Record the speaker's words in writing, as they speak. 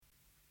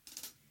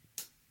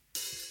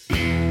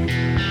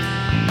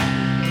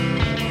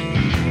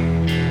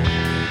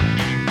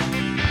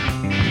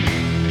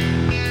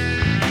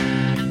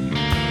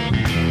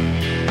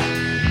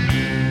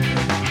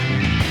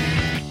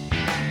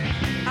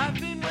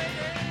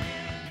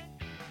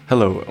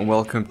Hello and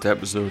welcome to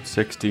episode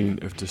 16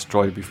 of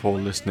Destroy Before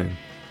Listening.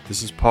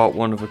 This is part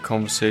 1 of a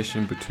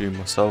conversation between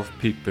myself,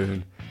 Pete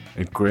Byrne,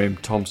 and Graham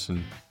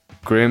Thompson.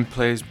 Graham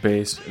plays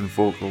bass and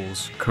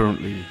vocals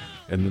currently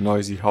in the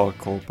noisy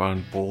hardcore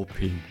band Ball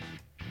Peen.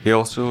 He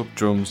also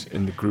drums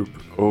in the group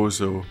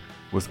Ozo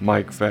with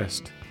Mike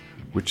Vest,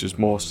 which is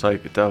more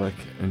psychedelic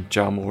and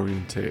jam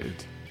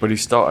orientated. But he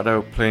started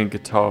out playing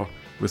guitar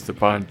with the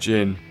band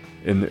Gin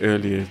in the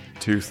earlier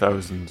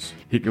 2000s.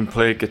 He can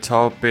play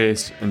guitar,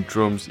 bass and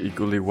drums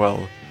equally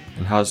well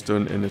and has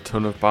done in a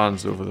ton of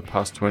bands over the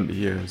past 20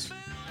 years.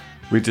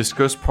 We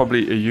discuss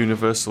probably a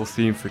universal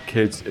theme for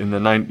kids in the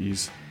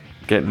 90s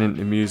getting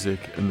into music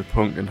and the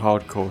punk and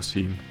hardcore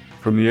scene.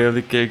 From the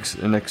early gigs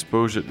and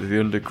exposure to the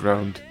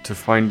underground to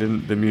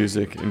finding the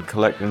music and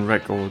collecting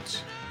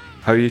records,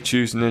 how you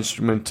choose an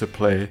instrument to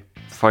play,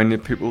 finding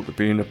people to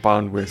be in a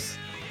band with,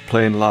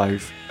 playing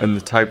live and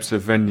the types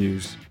of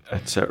venues,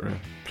 etc.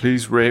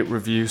 Please rate,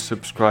 review,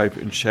 subscribe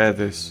and share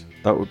this,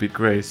 that would be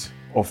great.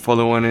 Or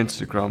follow on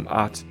Instagram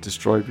at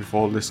Destroy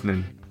Before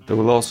Listening. There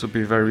will also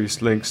be various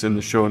links in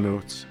the show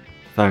notes.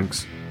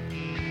 Thanks.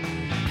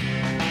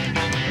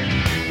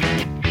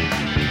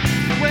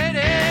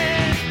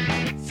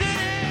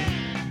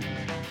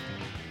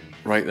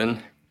 Right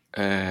then,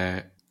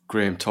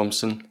 Graham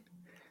Thompson,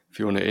 if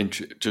you want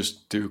to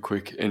just do a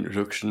quick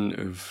introduction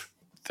of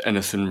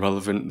anything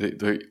relevant,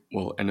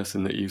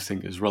 anything that you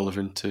think is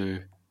relevant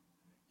to,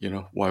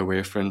 why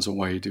we're friends or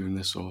why you're doing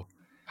this or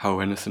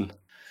how anything.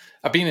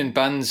 I've been in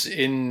bands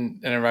in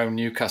and around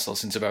Newcastle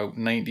since about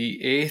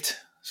 98,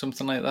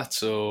 something like that.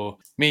 So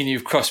me and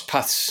you've crossed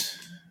paths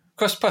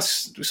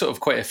sort of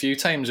quite a few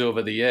times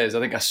over the years. I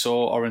think I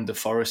saw Oran de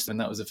Forest and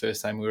that was the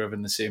first time we were ever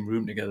in the same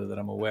room together that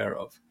I'm aware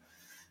of.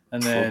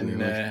 And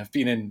then I've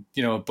been in,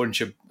 a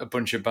bunch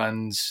of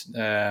bands.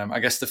 I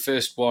guess the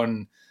first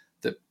one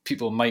that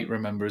people might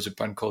remember is a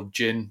band called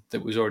Gin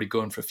that was already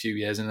going for a few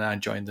years, and then I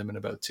joined them in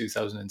about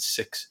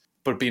 2006.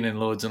 But been in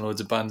loads and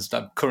loads of bands.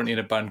 I'm currently in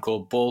a band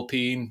called Ball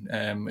Peen,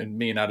 and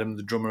me and Adam,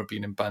 the drummer, have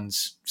been in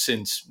bands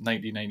since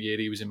 1998.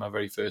 He was in my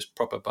very first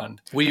proper band.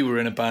 We were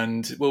in a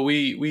band. Well,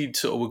 we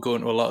sort of were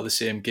going to a lot of the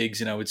same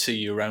gigs, and I would see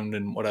you around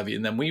and what have you.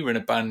 And then we were in a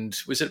band.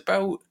 Was it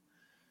about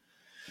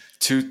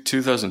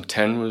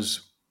 2010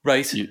 was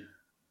right?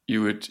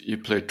 You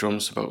played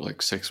drums about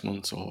like 6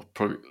 months or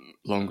probably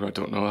longer. I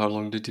don't know. How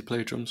long did you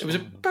play drums? It was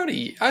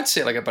I'd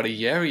say like about a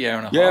year and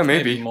a half. Yeah,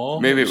 maybe more.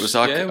 Maybe it was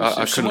I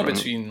couldn't somewhere remember.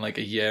 between like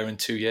a year and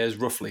 2 years,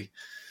 roughly.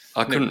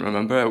 I couldn't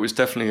remember. It was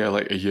definitely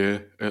like a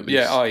year at least.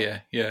 Yeah. Oh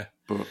yeah.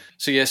 But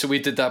so we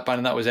did that band,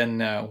 and that was End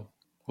Now.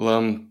 Well,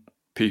 I'm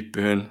Pete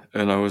Byrne,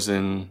 and I was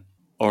in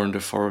Oran de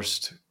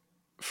Forest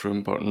from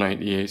about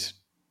 98.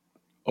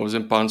 I was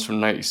in bands from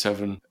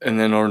 97, and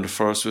then Oran de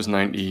Forest was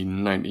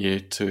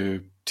 1998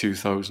 to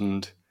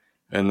 2000,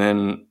 and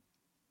then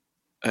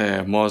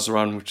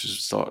Marzaran, which is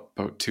start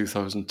about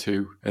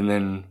 2002, and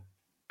then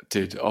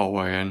did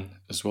RYN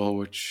as well,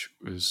 which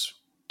was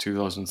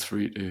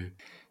 2003 to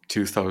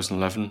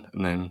 2011,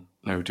 and then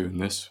now doing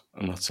this,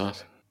 and that's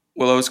that.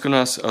 Well, I was going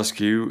to ask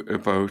you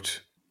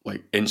about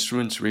like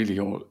instruments, really,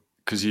 or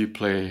because you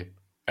play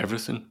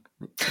everything.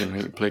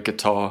 You play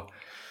guitar,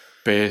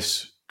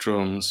 bass,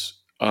 drums,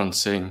 and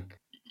sing.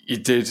 You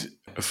did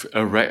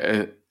a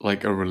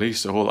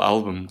release, a whole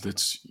album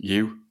that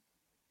you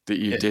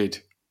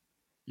did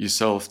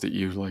yourself. That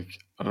you like.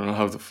 I don't know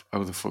how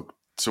the fuck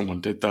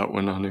someone did that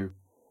when I knew.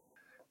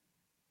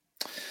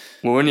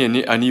 Well, when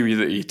I knew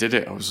that you did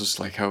it, I was just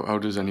like, how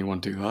does anyone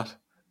do that?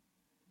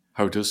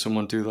 How does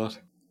someone do that?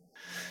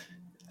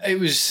 It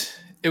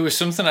was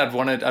something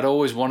I'd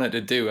always wanted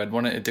to do. I'd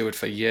wanted to do it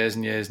for years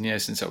and years and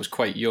years since I was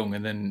quite young,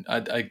 and then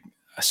I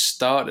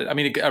started. I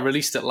mean, I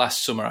released it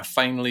last summer. I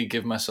finally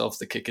gave myself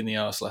the kick in the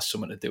arse last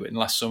summer to do it, and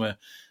last summer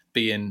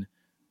being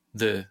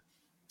the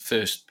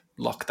first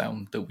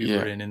lockdown that we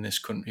were in this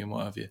country and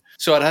what have you.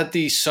 So I'd had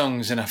these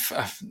songs, and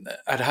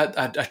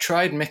I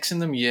tried mixing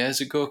them years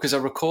ago because I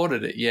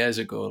recorded it years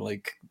ago,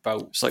 like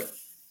about it's like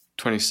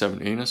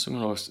 2017 or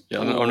something.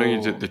 I know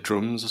you did the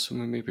drums or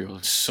something, maybe,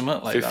 or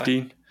something like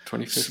 15, that.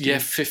 2015. Yeah,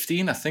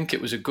 15. I think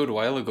it was a good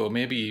while ago,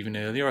 maybe even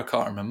earlier. I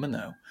can't remember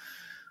now.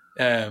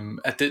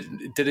 I did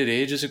it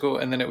ages ago,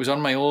 and then it was on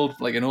my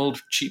an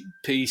old cheap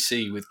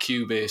PC with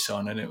Cubase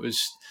on, and it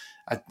was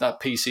that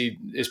PC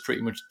is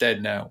pretty much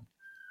dead now,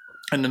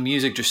 and the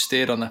music just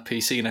stayed on that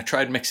PC. And I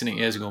tried mixing it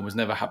years ago and was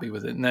never happy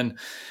with it. And then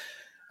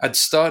I'd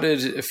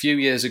started a few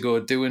years ago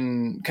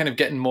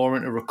getting more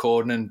into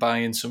recording and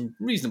buying some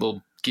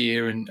reasonable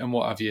gear and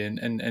what have you,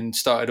 and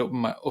started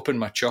upping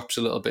my chops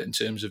a little bit in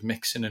terms of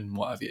mixing and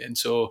what have you. And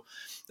so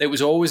it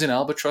was always an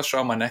albatross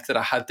around my neck that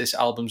I had this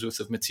album's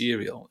worth of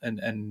material,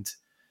 and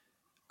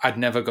I'd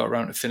never got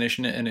around to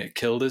finishing it, and it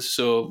killed us.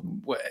 So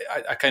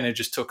I kind of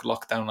just took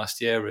lockdown last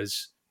year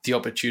as the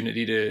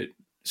opportunity to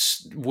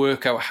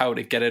work out how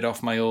to get it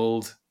off my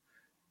old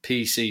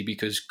PC,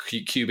 because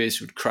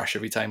Cubase would crash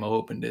every time I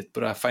opened it.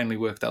 But I finally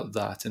worked out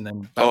that, and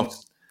then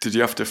did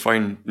you have to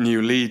find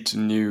new leads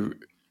and new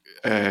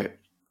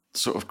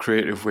sort of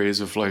creative ways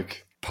of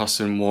like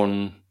passing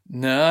one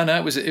No,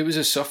 it was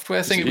a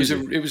software thing. Easy.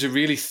 It was a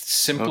really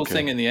simple Okay.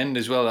 thing in the end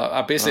as well.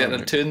 I basically had to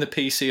Alright. turn the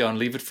PC on,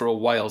 leave it for a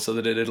while so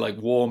that it had like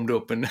warmed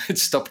up and it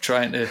stopped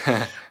trying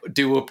to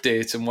do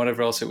updates and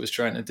whatever else it was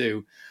trying to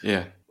do.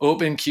 Yeah.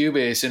 Open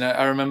Cubase, and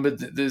I remember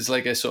there's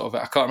like a sort of,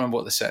 I can't remember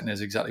what the setting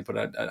is exactly,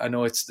 but I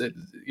know it's that,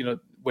 you know,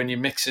 when you're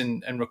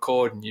mixing and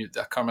recording,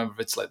 I can't remember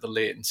if it's like the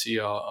latency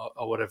or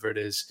whatever it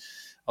is,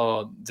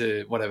 or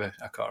the whatever,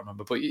 I can't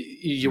remember, but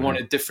you want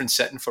a different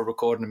setting for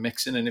recording and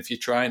mixing, and if you're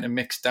trying to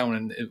mix down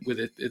and with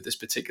this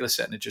particular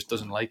setting, it just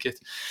doesn't like it.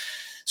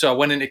 So I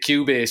went into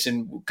Cubase,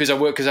 and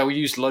because I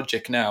use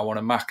Logic now on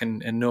a Mac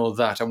and know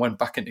that, I went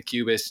back into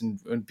Cubase,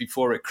 and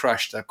before it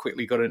crashed, I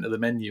quickly got into the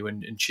menu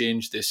and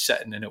changed this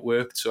setting, and it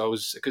worked. So I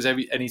was, because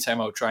any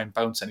time I would try and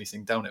bounce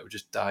anything down, it would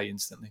just die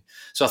instantly.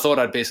 So I thought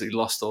I'd basically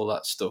lost all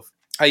that stuff.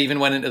 I even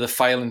went into the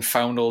file and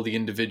found all the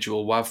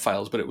individual WAV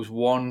files, but it was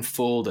one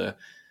folder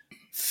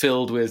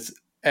filled with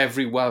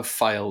every WAV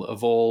file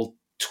of all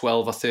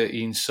 12 or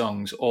 13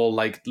 songs, all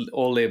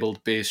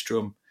labeled bass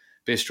drum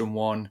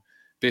 1,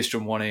 bass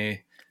drum 1A,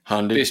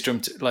 Handy. bass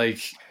drum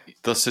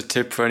That's a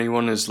tip for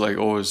anyone, is like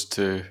always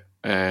to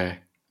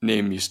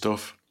name your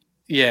stuff.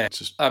 Yeah,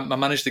 I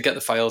managed to get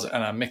the files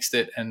and I mixed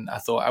it, and I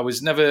thought, I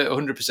was never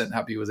 100%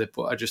 happy with it,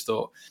 but I just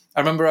thought,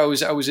 I remember I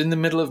was in the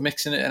middle of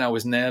mixing it and I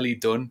was nearly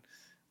done.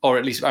 Or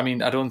at least, I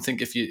mean, I don't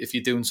think if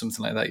you're doing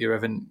something like that, you're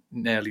ever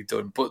nearly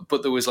done.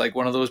 But there was like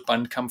one of those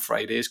Bandcamp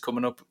Fridays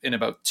coming up in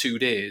about 2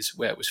 days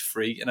where it was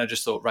free, and I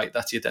just thought, right,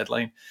 that's your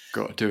deadline.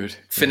 Got to do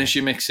it. Finish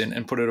your mixing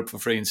and put it up for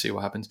free and see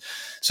what happens.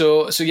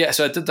 So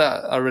I did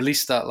that. I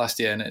released that last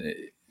year, and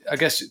I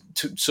guess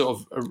to sort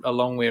of a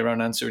long way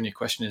around answering your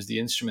question is the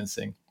instrument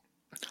thing.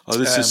 Oh,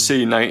 this is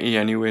C90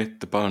 anyway,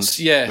 the band.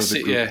 Yeah,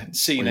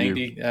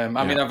 C90.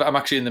 I mean, I'm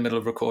actually in the middle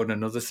of recording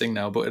another thing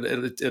now, but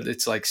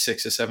it's like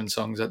 6 or 7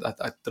 songs. I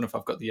don't know if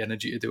I've got the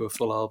energy to do a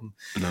full album.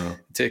 No.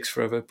 It takes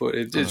forever, but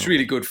it's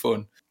really good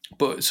fun.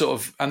 But sort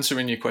of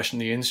answering your question,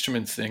 the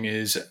instrument thing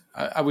is,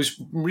 I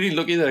was really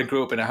lucky that I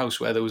grew up in a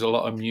house where there was a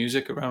lot of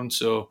music around.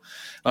 So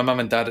my mum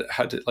and dad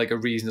had like a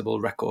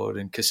reasonable record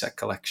and cassette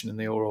collection, and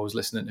they were always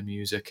listening to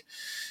music.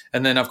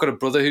 And then I've got a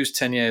brother who's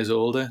 10 years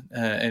older,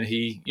 and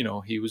he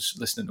was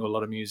listening to a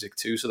lot of music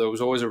too. So there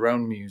was always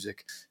around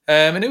music.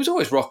 And it was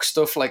always rock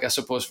stuff. Like, I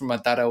suppose from my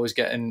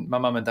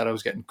mum and dad, I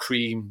was getting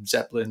Cream,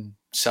 Zeppelin,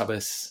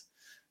 Sabbath,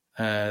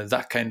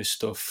 that kind of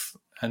stuff.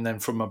 And then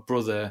from my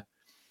brother,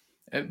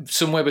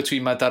 somewhere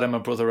between my dad and my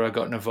brother, I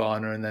got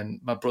Nirvana, and then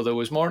my brother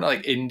was more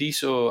like indie,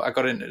 so I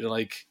got into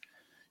like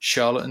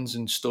Charlatans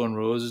and Stone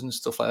Roses and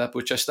stuff like that,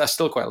 which I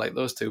still quite like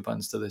those two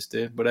bands to this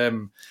day. But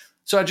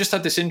so I just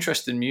had this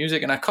interest in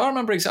music, and I can't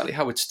remember exactly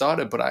how it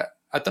started, but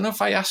I don't know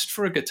if I asked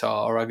for a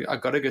guitar or I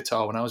got a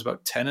guitar when I was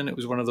about 10, and it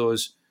was one of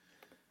those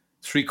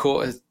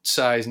 3/4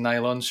 size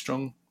nylon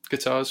strung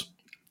guitars.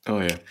 Oh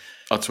yeah,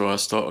 that's what I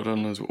started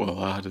on as well.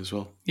 I had as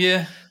well.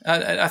 Yeah,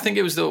 I think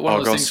it was one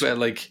of those things where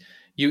like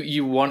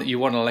you want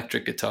an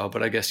electric guitar,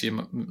 but I guess you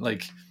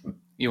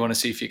want to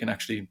see if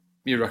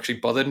you're actually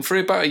bothered. And for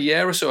about a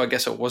year or so, I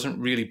guess I wasn't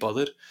really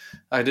bothered.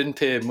 I didn't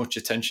pay much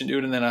attention to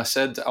it, and then I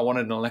said I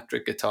wanted an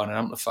electric guitar and an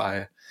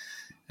amplifier.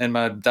 And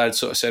my dad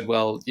sort of said,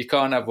 well, you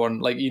can't have one.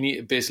 Like, you need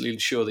to basically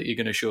show that you're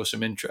going to show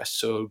some interest.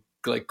 So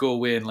like, go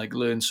away and like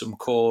learn some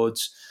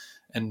chords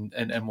and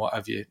what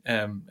have you.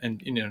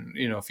 And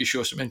you know, if you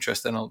show some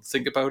interest, then I'll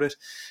think about it.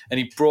 And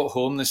he brought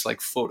home this like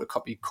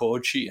photocopy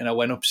chord sheet, and I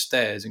went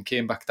upstairs and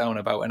came back down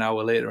about an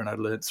hour later, and I'd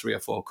learned 3 or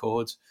 4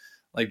 chords,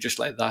 like just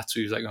like that. So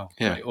he was like, oh,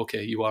 yeah, right,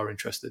 okay, you are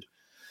interested.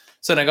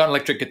 So then I got an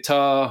electric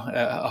guitar,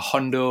 a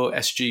Hondo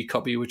SG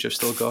copy, which I've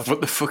still got. What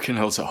the fucking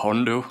hell's a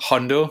Hondo?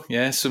 Hondo,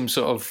 yeah, some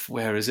sort of,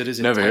 where is it? Is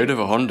it? Never heard of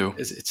a Hondo.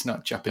 It's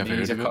not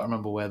Japanese. I can't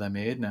remember where they're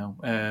made now.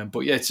 But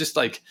yeah, it's just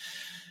like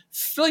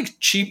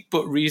cheap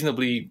but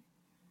reasonably,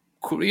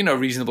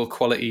 reasonable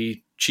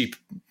quality, cheap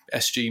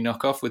SG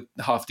knockoff with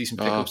half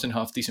decent pickups and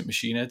half decent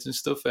machine heads and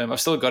stuff.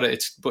 I've still got it.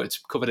 It's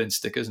covered in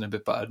stickers and a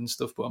bit battered and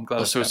stuff. But I'm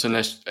glad. So it's an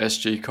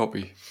SG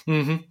copy.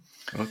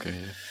 Mm-hmm. Okay.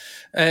 Yeah.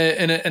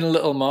 In a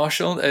little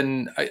Marshall,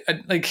 and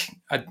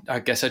I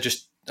guess I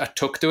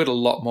took to it a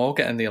lot more,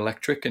 getting the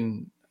electric,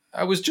 and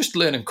I was just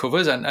learning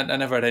covers, and I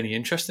never had any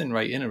interest in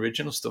writing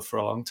original stuff for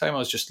a long time. I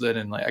was just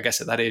learning, like, I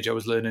guess at that age I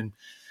was learning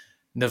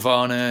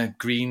Nirvana,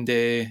 Green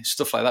Day,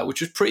 stuff like that,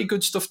 which was pretty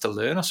good stuff to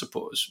learn, I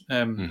suppose.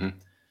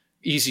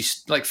 Easy,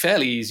 like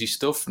fairly easy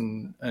stuff,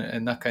 and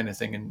that kind of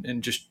thing,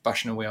 and just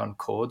bashing away on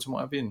chords and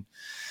what have you. And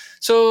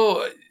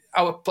so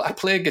I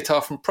played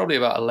guitar from probably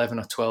about 11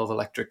 or 12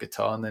 electric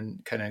guitar, and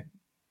then kind of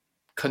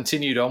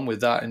continued on with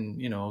that, and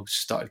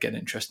started getting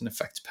interested in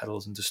effects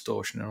pedals and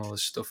distortion and all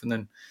this stuff. And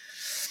then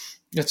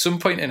at some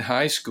point in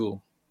high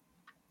school,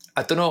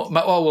 I don't know.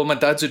 My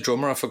dad's a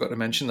drummer. I forgot to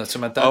mention that. So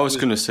my dad. I was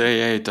going to say,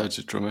 yeah, your dad's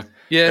a drummer.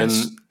 Yeah, and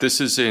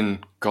this is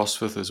in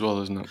Gosforth as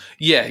well, isn't it?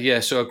 Yeah.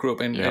 So I grew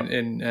up in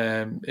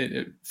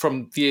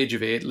from the age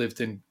of 8,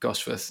 lived in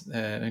Gosforth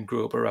and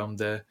grew up around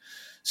there,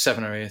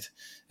 7 or 8.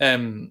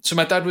 So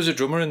my dad was a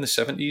drummer in the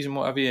 70s and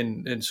what have you,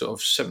 in sort of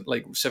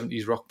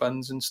 70s rock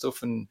bands and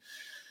stuff. And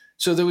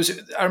so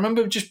I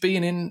remember just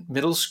being in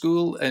middle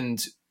school,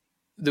 and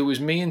there was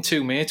me and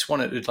two mates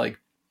wanted to like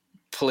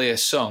play a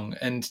song,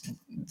 and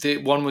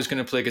one was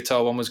going to play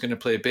guitar, one was going to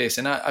play bass,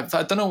 and I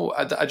don't know,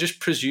 I just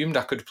presumed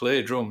I could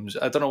play drums.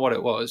 I don't know what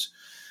it was,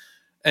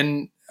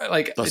 and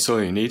like That's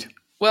all you need.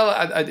 well,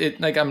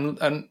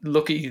 I'm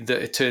lucky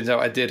that it turns out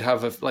I did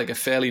have a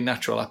fairly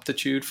natural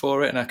aptitude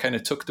for it, and I kind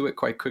of took to it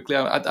quite quickly.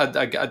 I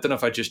don't know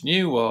if I just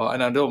knew,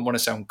 and I don't want to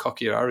sound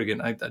cocky or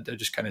arrogant. I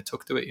just kind of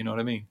took to it, you know what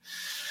I mean?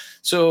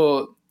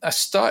 So I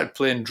started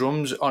playing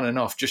drums on and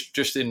off,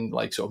 just in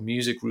like sort of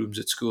music rooms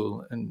at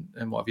school,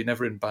 and what have you,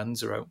 never in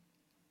bands or out.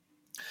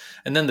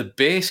 And then the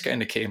bass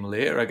kind of came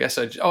later, I guess.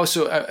 I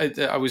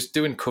was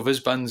doing covers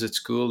bands at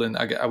school, and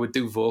I would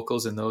do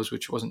vocals in those,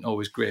 which wasn't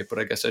always great. But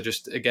I guess I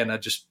just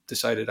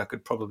decided I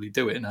could probably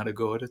do it and had a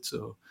go at it.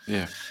 So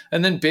yeah.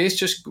 And then bass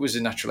just was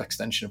a natural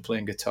extension of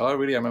playing guitar.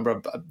 Really, I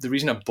remember the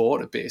reason I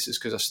bought a bass is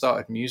because I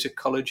started music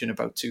college in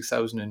about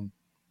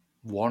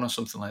 2001 or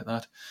something like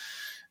that.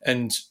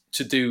 And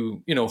to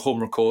do, home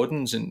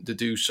recordings and to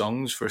do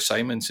songs for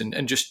assignments,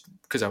 and just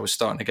because I was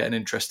starting to get an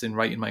interest in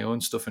writing my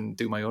own stuff and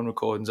do my own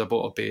recordings, I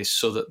bought a bass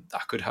so that I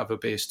could have a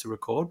bass to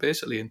record,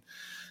 basically, and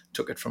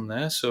took it from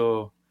there.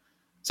 So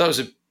that was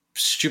a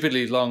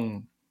stupidly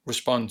long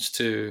response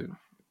to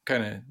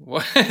kind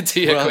of to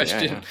your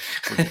question.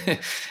 Yeah.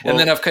 And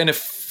then I've kind of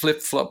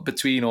flip-flopped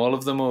between all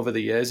of them over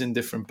the years in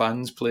different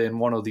bands, playing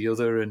one or the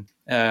other, and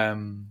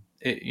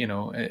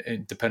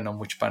it depending on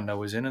which band I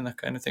was in and that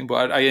kind of thing.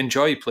 But I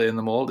enjoy playing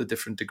them all to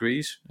different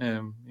degrees.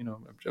 I'm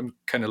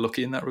kind of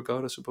lucky in that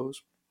regard, I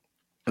suppose.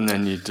 And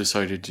then you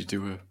decided to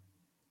do a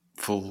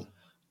full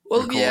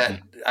recording. Yeah,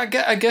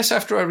 I guess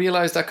after I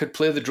realised I could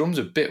play the drums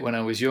a bit when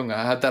I was young,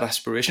 I had that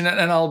aspiration.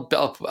 And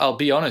I'll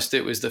be honest,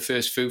 it was the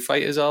first Foo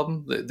Fighters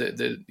album,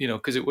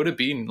 because it would have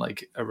been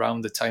like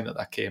around the time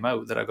that came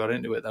out that I got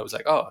into it. I was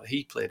like, oh,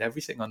 he played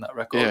everything on that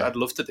record. Yeah. I'd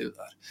love to do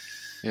that.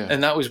 Yeah.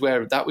 And that was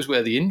where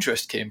the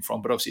interest came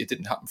from. But obviously it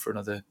didn't happen for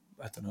another,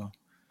 I don't know,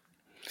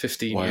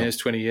 15 years,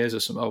 20 years or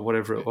something, or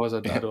whatever it was. I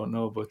don't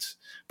know. But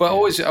I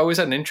always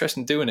had an interest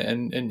in doing it,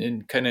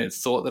 and kind of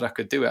thought that I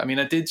could do it. I mean,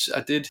 I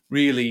did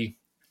really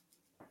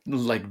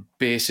like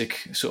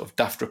basic sort of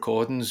daft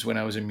recordings when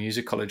I was in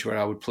music college, where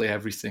I would play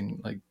everything,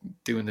 like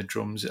doing the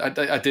drums. I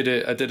did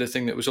a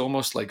thing that was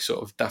almost like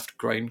sort of daft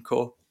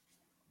grindcore,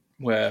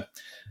 where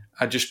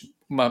I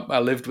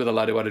lived with a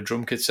lad who had a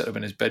drum kit set up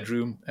in his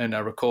bedroom, and I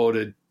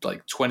recorded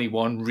like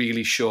 21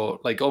 really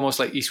short, like almost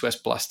like East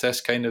West Blast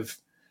Test kind of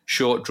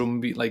short drum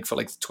beat, like for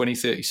like 20,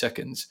 30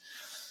 seconds.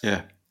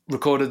 Yeah.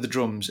 Recorded the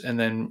drums and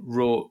then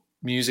wrote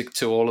music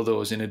to all of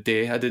those in a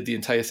day. I did the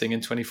entire thing in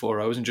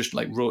 24 hours and just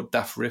like wrote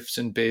daft riffs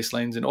and bass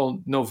lines and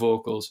no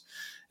vocals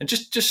and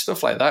just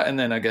stuff like that. And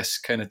then I guess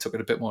kind of took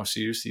it a bit more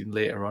seriously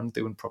later on,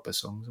 doing proper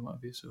songs and what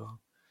have you. So,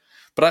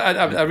 but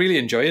I really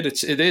enjoy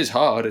it. It is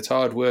hard. It's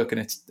hard work,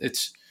 and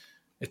it's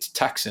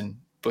taxing.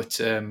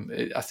 But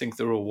I think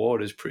the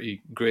reward is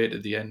pretty great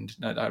at the end.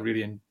 I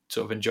really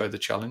sort of enjoy the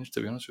challenge,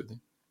 to be honest with you.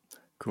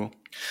 Cool.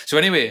 So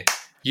anyway,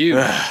 you.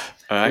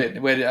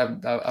 Right. Where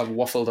I've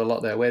waffled a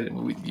lot there.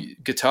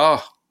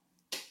 Guitar?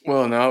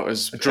 Well, no, it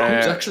was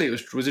drums. Actually,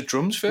 was it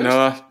drums first?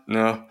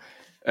 No.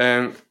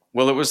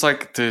 Well, it was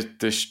like the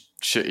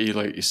shitty,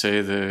 like you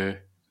say, the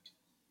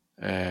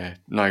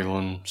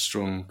nylon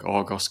strung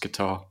Argos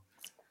guitar.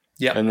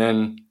 Yeah. And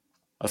then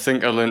I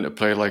think I learned to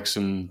play like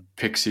some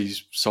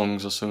Pixies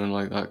songs or something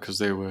like that, because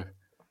they were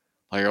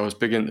like, I was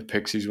big into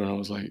Pixies when I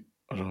was like,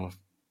 I don't know,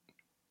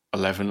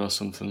 11 or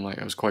something. Like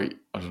I was quite,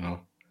 I don't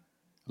know,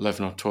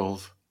 11 or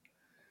 12.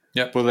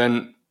 Yeah. But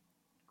then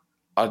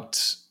I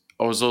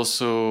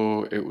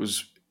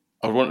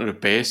wanted a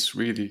bass,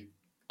 really.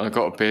 I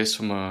got a bass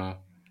for my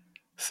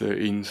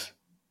 13th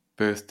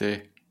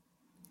birthday.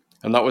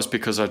 And that was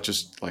because I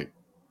just like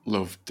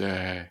loved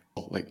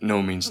like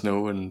No Means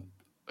No and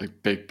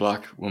like Big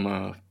Black were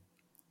my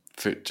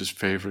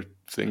favourite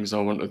things. I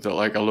wanted to,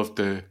 like, I loved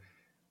the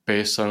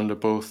bass sound of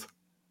both.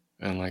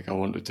 And like I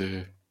wanted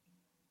to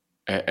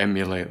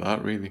emulate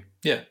that, really.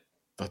 Yeah.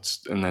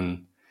 And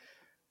then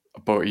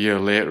about a year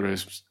later, I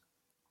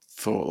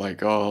thought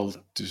like, oh, I'll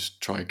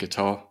just try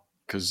guitar,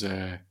 because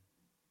I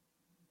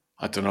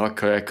don't know,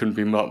 it couldn't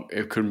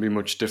be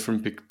much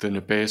different than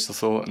a bass, I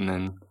thought. And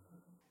then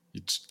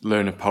you'd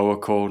learn a power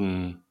chord,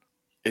 and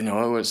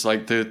it's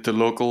like the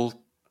local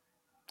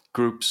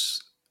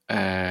groups,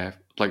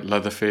 like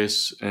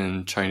Leatherface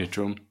and China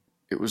Drum.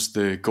 It was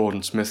the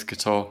Gordon Smith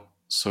guitar,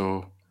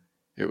 so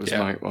it was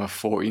like my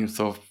 14th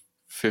or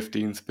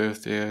 15th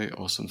birthday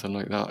or something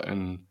like that,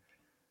 and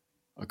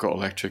I got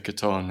electric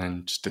guitar and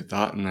then just did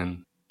that, and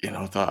then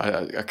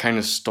that I kind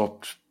of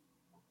stopped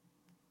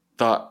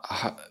that.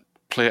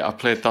 I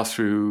played that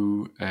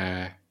through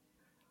I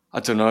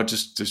don't know,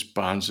 just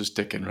bands, just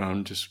dicking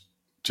around, just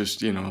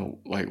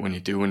like when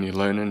you're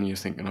learning, you're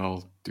thinking, oh,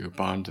 I'll do a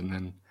band, and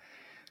then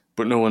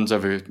but no one's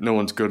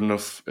good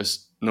enough.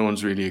 No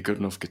one's really a good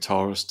enough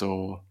guitarist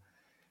or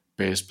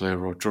bass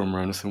player or drummer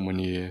or anything when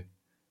you're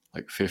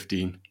like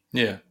 15.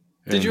 Yeah.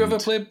 Did you ever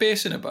play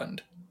bass in a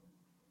band?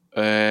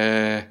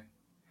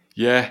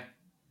 Yeah.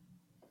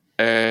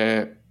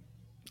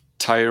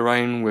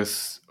 Tyrine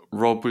with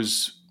Rob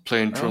was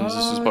playing drums.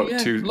 This was about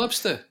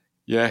Lobster.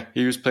 Yeah,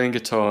 he was playing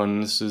guitar,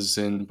 and this is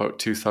in about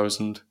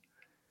 2000.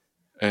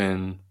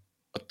 And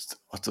I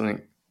don't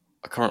think,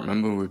 I can't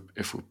remember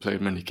if we played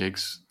many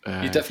gigs.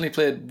 You definitely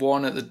played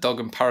one at the Dog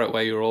and Parrot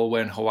where you were all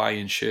wearing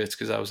Hawaiian shirts,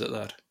 because I was at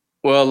that.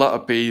 Well,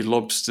 that'd be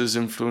Lobster's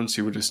influence.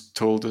 He would have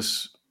told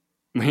us.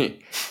 Me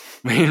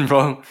and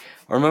Rob.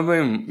 I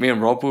remember me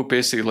and Rob were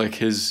basically like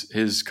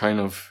his kind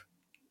of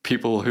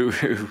people who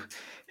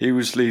he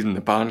was leading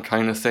the band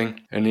kind of thing,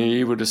 and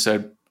he would have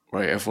said,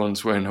 right,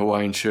 everyone's wearing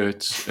Hawaiian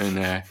shirts,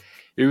 and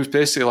he was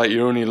basically like,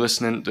 you're only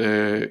listening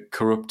to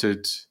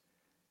Corrupted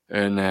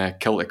and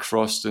Celtic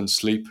Frost and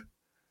Sleep,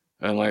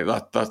 and like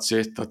that's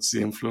it. That's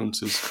the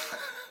influences.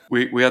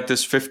 We had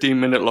this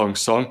 15-minute long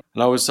song,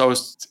 and I was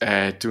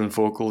doing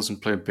vocals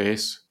and playing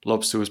bass.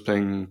 Lobster was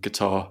playing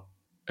guitar.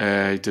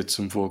 He did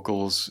some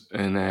vocals,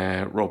 and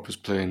Rob was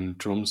playing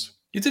drums.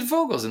 You did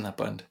vocals in that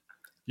band?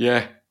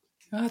 Yeah.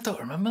 I don't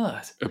remember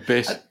that. A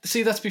bit.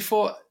 See, that's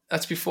before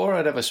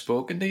I'd ever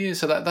spoken to you.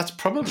 So that's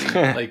probably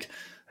like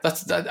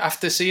that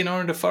after seeing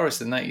Orange the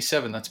Forest in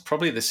 '97. That's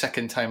probably the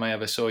second time I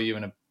ever saw you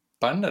in a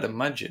band, I'd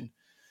imagine.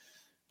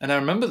 And I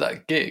remember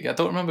that gig. I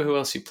don't remember who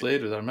else you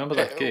played with. I remember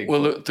that gig.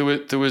 Well, there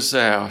was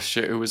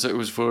it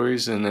was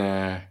Voorhees and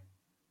I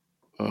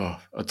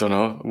don't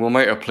know. We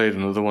might have played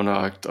another one.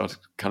 I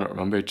cannot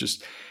remember. It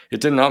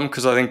didn't happen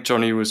because I think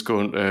Johnny was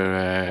going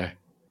to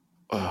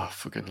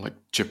fucking like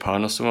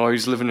Japan or something. He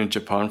was living in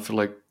Japan for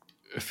like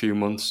a few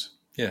months.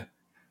 Yeah.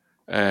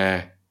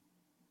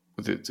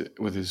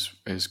 With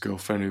his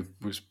girlfriend,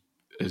 who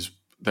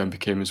then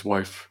became his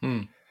wife.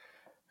 Mm.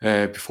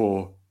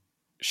 Before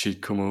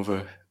she'd come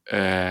over.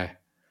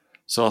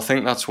 So I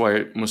think that's why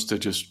it must have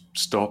just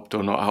stopped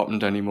or not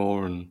happened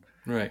anymore. And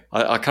right.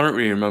 I can't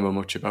really remember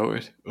much about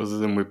it other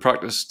than we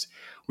practiced.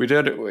 We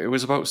did it. It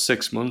was about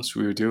 6 months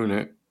we were doing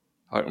it.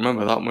 I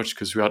remember that much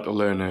because we had to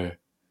learn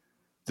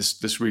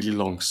this really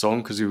long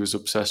song because he was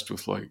obsessed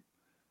with like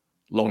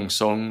long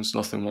songs.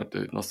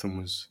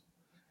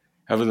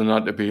 Everything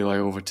had to be like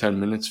over 10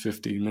 minutes,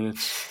 15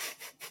 minutes.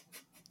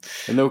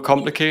 And they were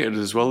complicated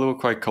as well. They were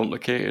quite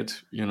complicated,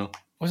 you know.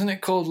 Wasn't it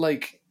called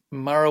like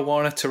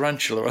Marijuana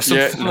Tarantula or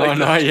something?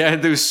 Yeah,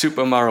 there was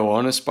Super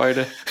Marijuana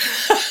Spider.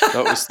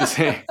 That was the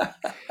thing.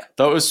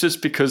 That was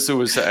just because there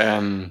was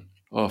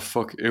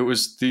it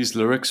was these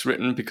lyrics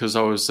written because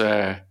I was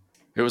it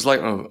was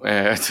like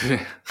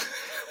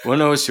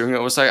when I was young,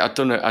 it was like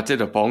I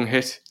did a bong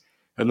hit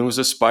and there was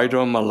a spider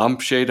on my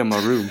lampshade in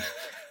my room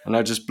and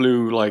I just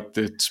blew like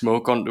the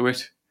smoke onto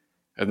it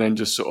and then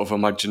just sort of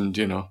imagined,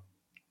 you know,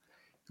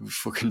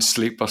 fucking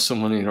Sleep or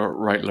someone, you know,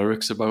 write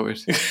lyrics about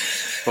it.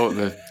 About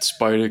the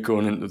spider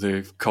going into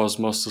the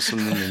cosmos or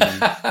something, and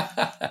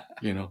then,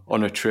 you know,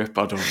 on a trip.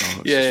 I don't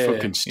know. It's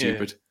fucking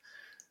stupid. Yeah.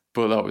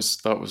 But that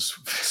was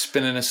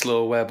spinning a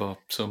slow web or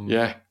some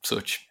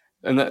such.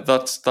 And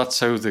that's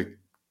how the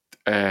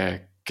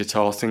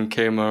guitar thing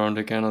came around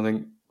again. I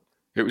think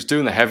it was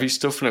doing the heavy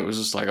stuff, and it was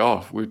just like,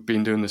 oh, we've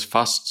been doing this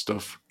fast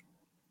stuff.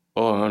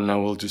 Oh, and now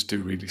we'll just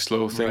do really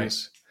slow things. Right.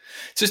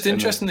 It's just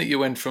interesting that you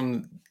went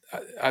from.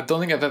 I don't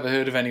think I've ever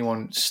heard of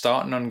anyone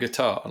starting on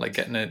guitar, like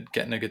getting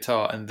a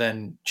guitar and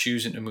then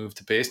choosing to move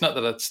to bass. Not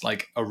that that's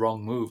like a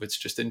wrong move. It's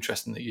just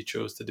interesting that you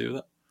chose to do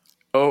that.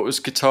 Oh, it was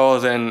guitar.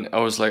 Then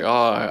I was like,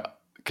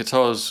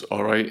 guitar's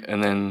all right.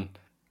 And then,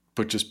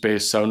 but just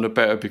bass sounded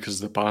better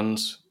because of the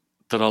bands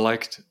that I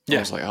liked. Yeah. I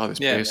was like, this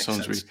bass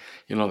sounds really,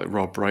 you know, like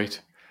Rob Wright.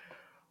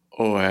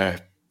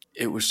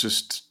 It was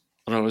just,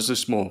 I don't know, it was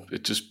just more,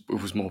 it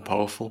was more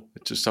powerful.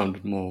 It just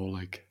sounded more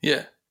like...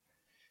 Yeah.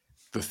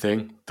 The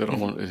thing that I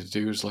wanted to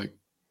do is like,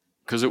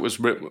 because it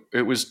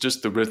was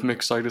just the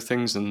rhythmic side of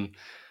things, and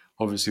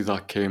obviously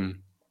that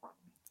came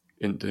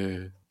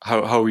into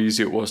how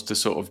easy it was to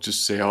sort of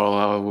just say, oh,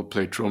 I will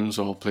play drums,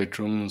 or I'll play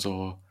drums,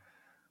 or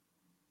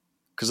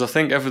because I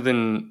think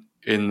everything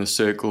in the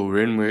circle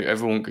we're in, where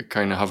everyone could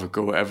kind of have a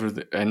go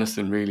at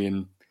anything really,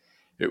 and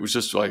it was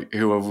just like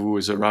whoever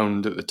was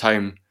around at the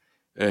time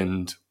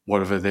and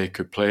whatever they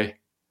could play.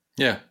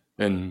 Yeah.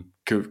 And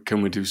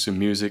can we do some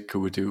music? Could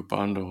we do a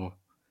band or...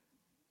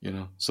 You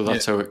know, so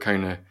that's how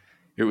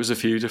it was a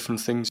few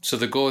different things. So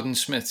the Gordon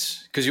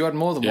Smiths, because you had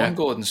more than one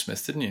Gordon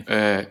Smith, didn't you?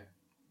 At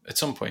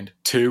some point.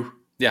 2.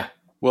 Yeah.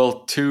 Well,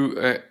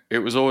 2, it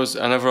was always,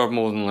 I never had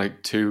more than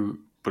like 2,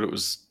 but it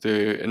was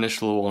the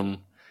initial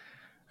one.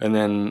 And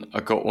then I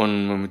got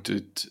one when we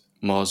did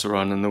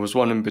Marzaran, and there was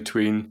one in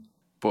between,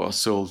 but I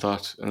sold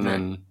that and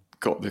then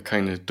got the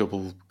kind of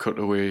double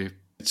cutaway.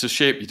 It's a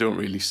shape you don't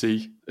really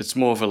see. It's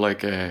more of a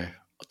like I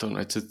don't know,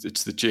 it's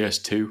the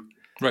GS2.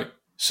 Right.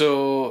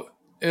 So...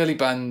 Early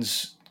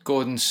bands,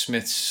 Gordon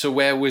Smiths. So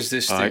where was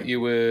this that you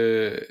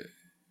were...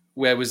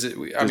 Where was it?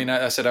 I mean,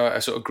 I said I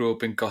sort of grew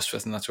up in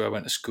Gosforth, and that's where I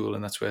went to school,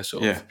 and that's where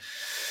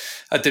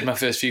I did my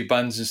first few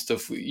bands and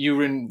stuff. You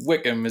were in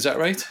Wickham, is that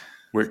right?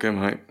 Wickham,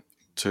 right,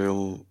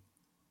 till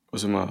I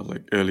was in my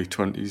like early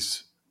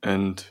 20s.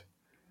 And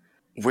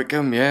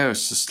Wickham, it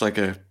was just like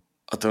a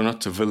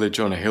village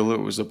on a hill.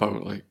 It was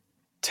about like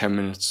 10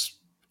 minutes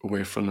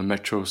away from the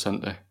metro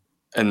centre.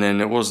 And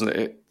then it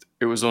wasn't...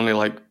 it was only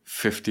like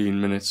 15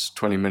 minutes,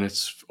 20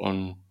 minutes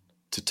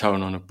to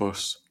town on a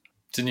bus.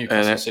 To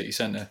Newcastle And City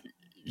Centre.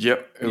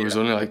 Yep, it was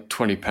Yeah. only like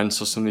 20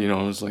 pence or something, it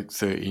was like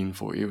 13,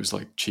 40. It was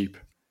like cheap.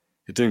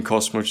 It didn't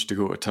cost much to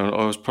go to town.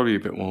 Oh, it was probably a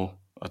bit more.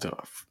 I don't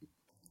know.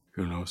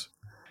 Who knows?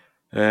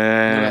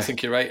 No, I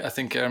think you're right. I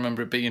think I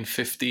remember it being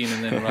 15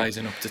 and then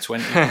rising up to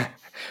 20.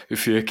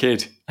 If you're a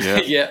kid,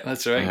 yeah. Yeah,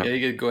 that's right. Yeah,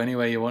 you could go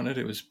anywhere you wanted.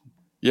 It was.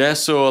 Yeah,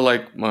 so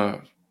like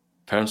my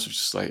parents were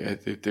just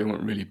like, they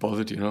weren't really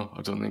bothered,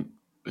 I don't think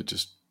they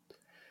just.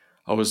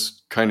 I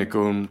was kind of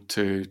going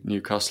to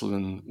Newcastle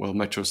and, well,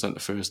 Metro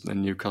Centre first and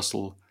then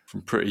Newcastle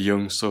from pretty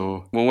young.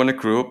 So, well, when I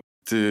grew up,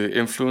 the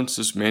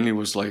influences mainly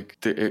was like,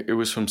 it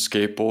was from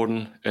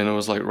skateboarding, and it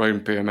was like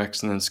riding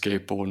BMX and then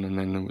skateboarding, and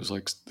then it was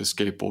like the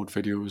skateboard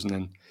videos, and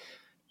then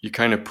you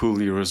kind of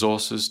pool your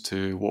resources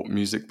to what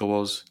music there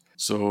was.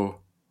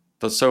 So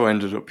that's how I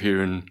ended up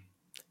hearing,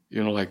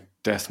 like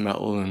death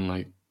metal and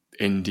like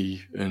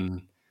indie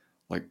and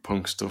like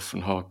punk stuff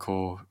and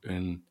hardcore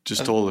and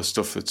just all the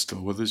stuff that's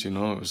still with us. It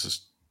was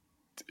just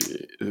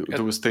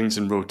there was things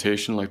in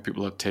rotation, like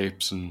people had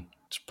tapes and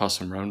just pass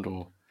them around,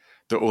 or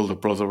the older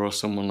brother or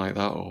someone like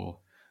that, or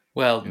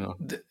Well,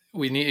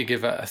 we need to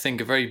give, I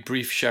think, a very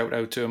brief shout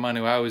out to a man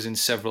who I was in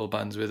several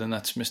bands with, and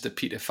that's Mr.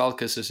 Peter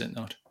Falkus, is it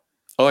not?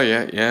 Oh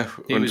yeah,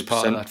 100%. He was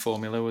part of that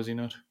formula, was he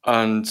not?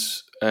 And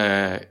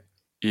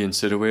Ian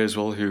Sidaway as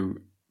well,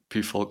 who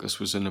P. Falkus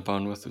was in a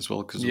band with as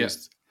well. Because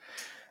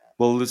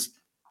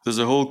there's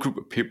a whole group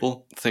of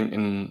people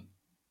thinking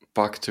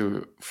back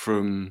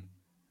from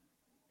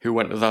who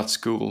went to that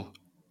school,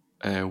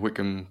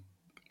 Wickham.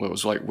 Well, it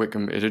was like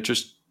Wickham. It had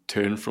just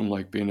turned from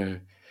like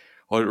being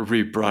or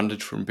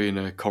rebranded from being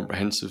a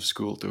comprehensive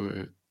school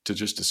to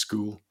just a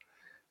school.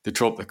 They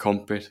dropped the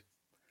comp bit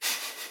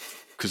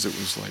because it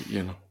was like,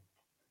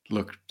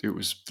 look, it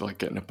was like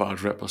getting a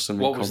bad rep or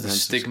something. What was the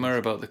stigma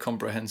about the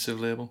comprehensive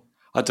label?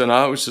 I don't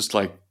know. It was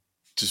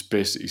just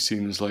basically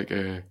seen as like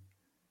a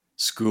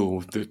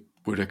school that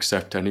would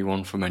accept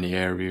anyone from any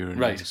area, and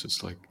right. It was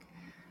just like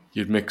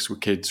you'd mix with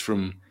kids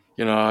from.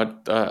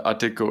 I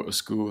did go to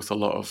school with a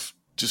lot of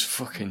just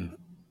fucking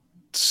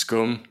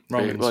scum,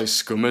 like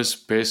scummers,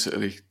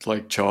 basically,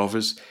 like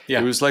chavas.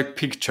 Yeah. It was like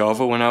peak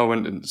chava when I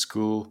went into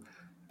school.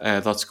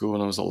 That school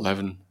when I was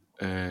 11,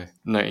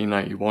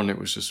 1991. It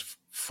was just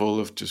full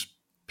of just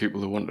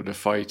people who wanted to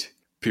fight,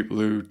 people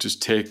who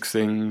just take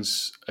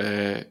things,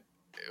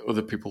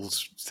 other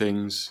people's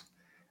things,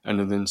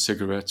 and then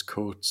cigarettes,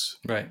 coats,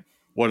 right,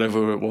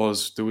 whatever it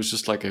was. There was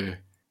just like you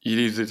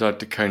either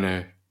had to kind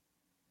of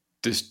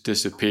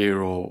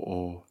disappear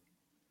or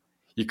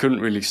you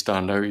couldn't really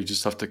stand out. You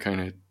just have to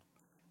kind of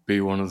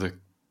be one of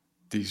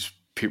these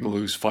people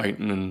who's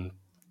fighting and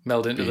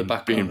meld into the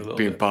background a little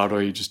being bit. bad,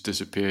 or you just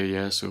disappear.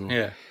 Yeah, so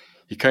yeah,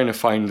 you kind of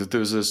find that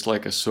there's this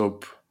like a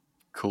sub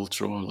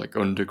culture or like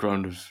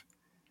underground of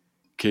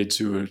kids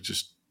who are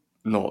just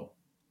not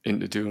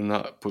into doing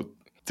that, but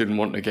didn't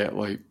want to get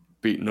like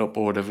beaten up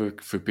or whatever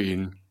for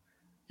being,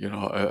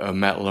 a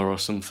metaler or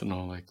something,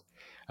 or like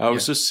it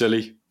was just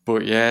silly.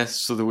 But yeah,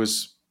 so there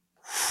was,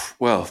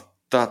 well,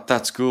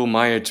 that school,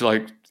 my age,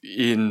 like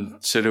Ian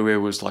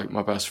Sidaway was like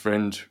my best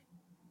friend,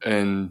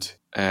 and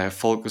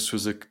Falkus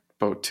was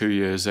about 2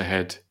 years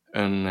ahead,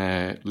 and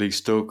Lee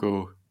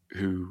Stoko,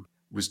 who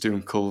was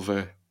doing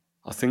Culver,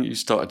 I think he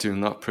started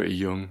doing that pretty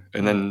young,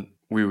 and then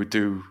we would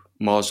do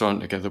Mars Run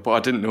together, but I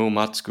didn't know him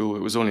at school.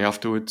 It was only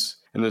afterwards.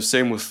 And the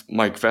same with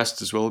Mike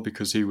Vest as well,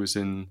 because he was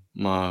in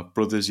my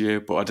brother's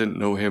year, but I didn't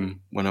know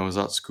him when I was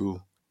at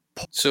school.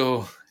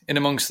 So in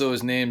amongst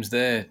those names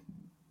there,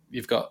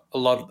 you've got a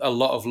lot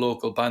of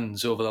local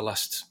bands over the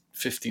last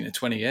 15 to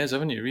 20 years,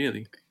 haven't you,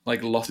 really?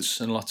 Like lots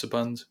and lots of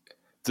bands.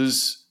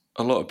 There's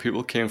a lot of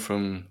people came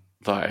from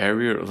that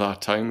area at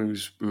that time who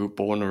were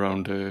born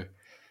around the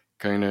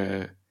kind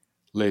of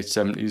late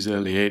 70s,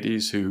 early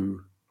 80s,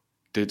 who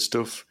did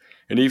stuff.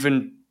 And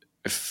even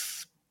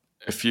if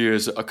a few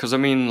years, because I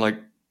mean, like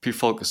P.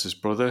 Falkus's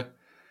brother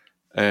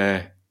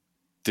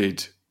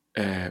did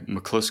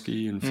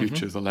McCluskey and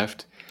Future of the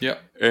Left. Yeah.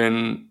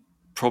 And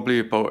probably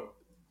about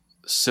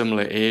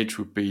similar age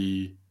would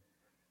be,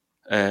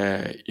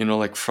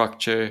 like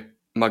Fracture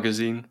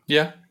magazine.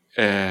 Yeah.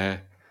 The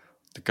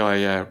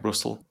guy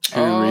Russell,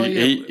 who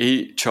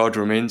he Charred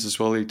Remains as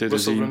well. He did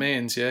Russell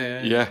Remains,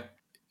 yeah. Yeah,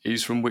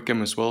 he's from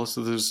Wickham as well.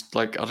 So there's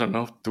like, I don't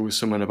know, there was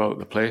something about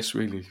the place,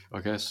 really.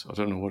 I guess I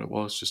don't know what it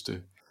was. Just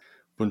a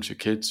bunch of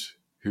kids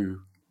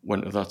who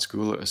went to that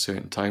school at a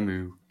certain time.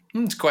 Who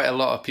it's quite a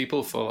lot of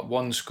people for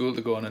one school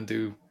to go on and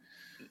do.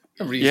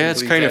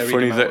 It's kind of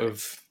funny that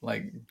of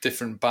like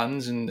different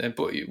bands and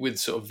but with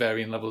sort of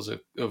varying levels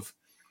of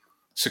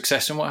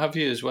success and what have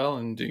you as well.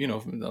 And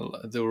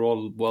they were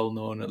all well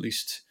known, at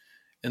least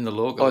in the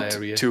local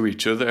area, to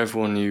each other.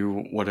 Everyone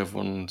knew what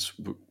everyone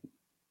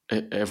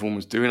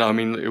was doing. I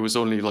mean, it was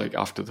only like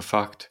after the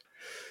fact,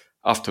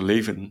 after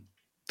leaving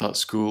that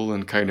school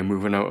and kind of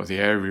moving out of the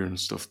area and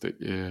stuff, that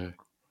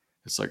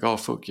it's like, oh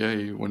fuck yeah,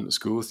 he went to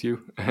school with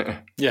you.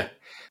 Yeah,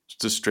 it's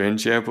just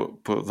strange. Yeah,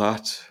 but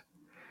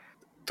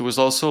there was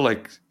also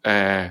like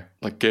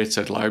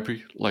Gateshead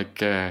Library, like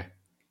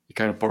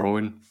you're kind of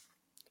borrowing.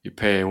 You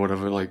pay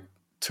whatever, like,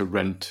 to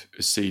rent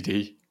a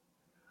CD.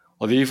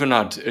 Or they even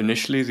had,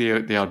 initially,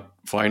 they had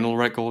vinyl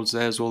records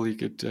there as well you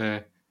could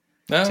Oh,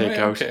 take right,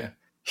 out. okay.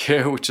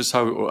 Yeah, which is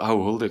how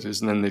old it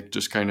is. And then they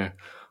just kind of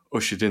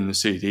ushered in the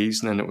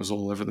CDs, and then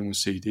everything was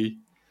CD.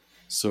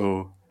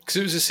 So, Because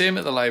it was the same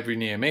at the library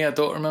near me. I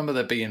don't remember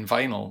there being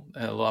vinyl,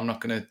 although I'm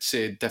not going to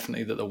say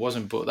definitely that there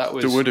wasn't, but that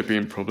was... there would have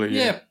been probably,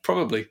 Yeah,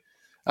 probably.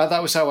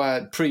 That was how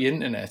I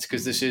pre-internet,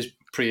 because this is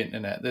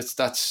pre-internet.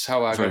 That's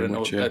how I Very got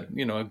much, yeah.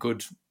 a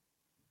good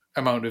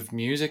amount of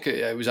music.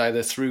 It was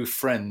either through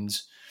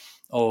friends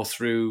or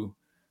through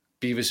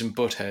Beavis and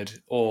Butthead,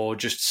 or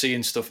just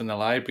seeing stuff in the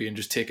library and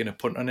just taking a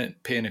punt on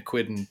it, paying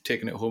 £1 and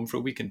taking it home for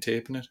a week and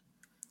taping it.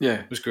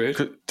 Yeah. It was great.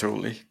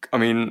 Totally. I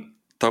mean,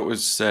 that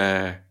was...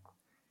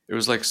 it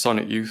was like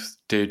Sonic Youth,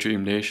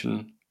 Daydream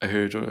Nation, I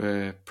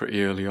heard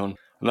pretty early on.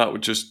 And that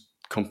would just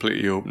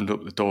completely opened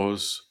up the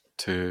doors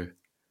to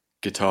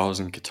guitars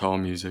and guitar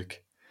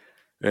music.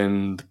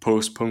 And the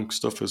post-punk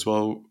stuff as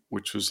well,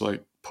 which was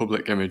like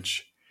Public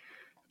Image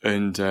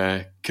and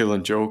Kill &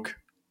 Joke.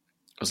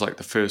 It was like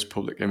the first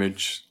Public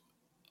Image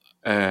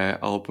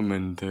album,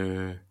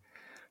 and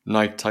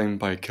Nighttime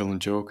by Kill &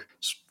 Joke.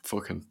 Just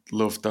fucking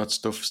loved that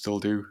stuff, still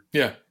do.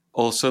 Yeah.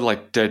 Also,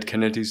 like, Dead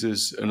Kennedys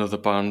is another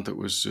band that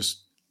was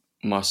just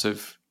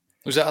massive.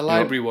 Was that a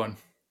library one?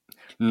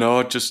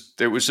 No, it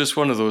was just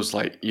one of those,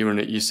 like,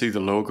 you see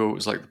the logo, it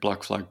was like the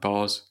Black Flag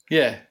bars.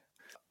 Yeah.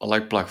 I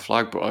like Black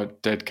Flag,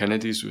 but Dead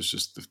Kennedys was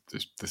just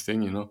the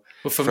thing, you know.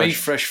 Well, for me,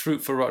 Fresh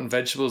Fruit for Rotten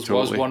Vegetables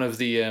was one of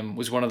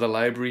the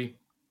library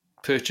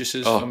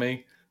purchases for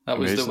me. That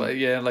was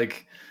amazing.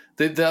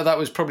 that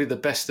was probably the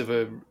best of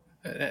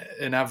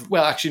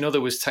well, actually, no,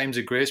 there was Times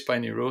of Grace by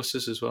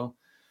Neurosis as well.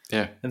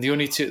 Yeah. And the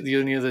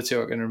only other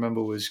two I can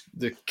remember was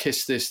the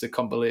Kiss This,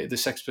 the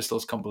Sex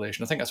Pistols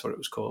compilation. I think that's what it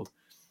was called.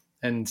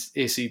 And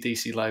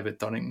AC/DC Live at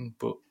Donington.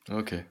 But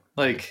Okay.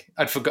 like,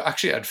 I'd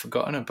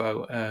forgotten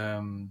about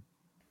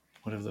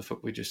whatever the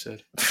fuck we just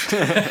said.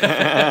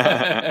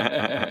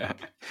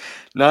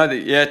 Not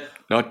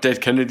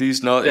Dead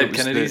Kennedys. No, Dead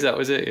Kennedys, that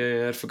was it.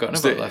 Yeah, I'd forgotten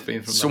about that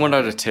being from someone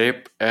had a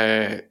tape.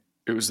 It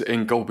was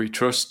In God We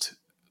Trust.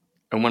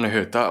 And when I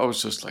heard that, I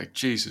was just like,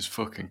 Jesus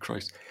fucking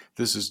Christ.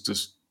 This is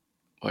just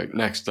like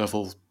next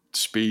level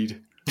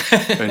speed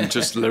and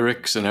just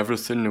lyrics and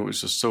everything. It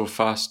was just so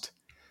fast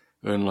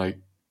and like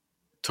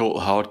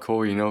total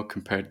hardcore, you know,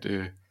 compared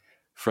to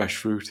Fresh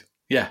Fruit.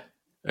 Yeah.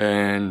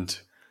 And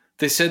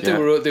they said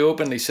they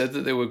openly said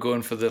that they were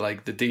going for the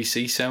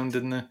DC sound,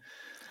 didn't they?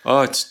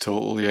 Oh, it's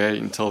total, yeah.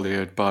 You can tell they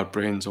had Bad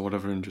Brains or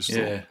whatever and just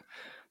thought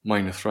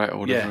Minor Threat or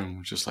whatever, and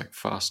was just like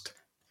fast.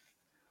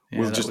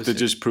 Yeah, they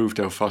just proved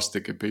how fast they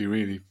could be,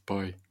 really,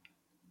 by...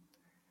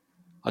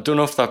 I don't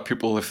know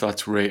if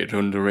that's rated,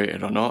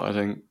 underrated or not. I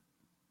think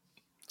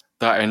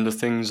that end of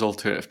things,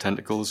 Alternative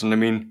Tentacles, and I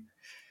mean,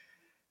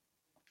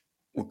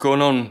 we're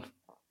going on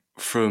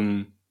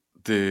from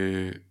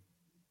the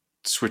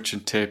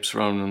switching tapes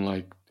around and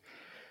like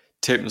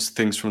taping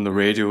things from the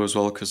radio as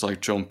well, because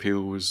like John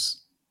Peel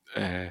was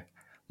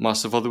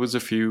massive. There was a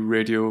few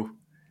radio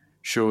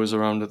shows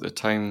around at the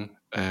time.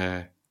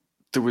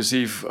 There was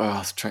I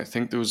was trying to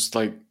think, there was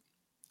like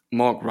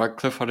Mark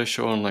Radcliffe had a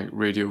show on like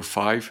Radio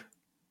 5,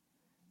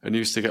 and he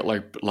used to get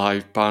like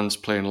live bands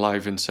playing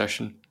live in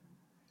session.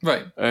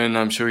 Right. And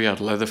I'm sure he had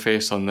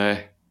Leatherface on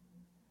there.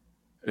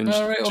 And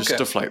just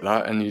stuff like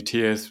that. And you'd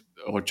hear,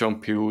 or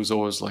John Peel was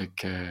always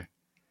like, I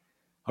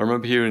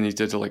remember hearing he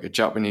did like a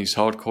Japanese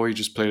hardcore. He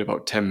just played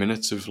about 10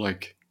 minutes of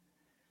like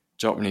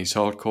Japanese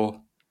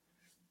hardcore.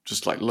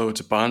 Just like loads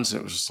of bands.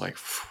 And it was just like,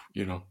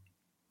 you know,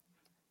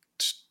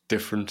 just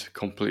different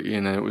completely.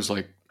 And then it was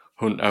like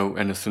hunt out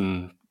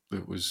anything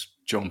that was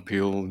John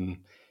Peel and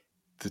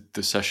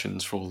the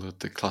sessions for all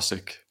the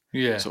classic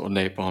sort of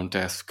Napalm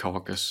Death,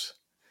 Carcass,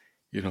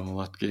 you know, all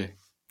that gear.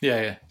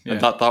 Yeah.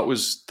 And that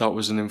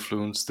was an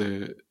influence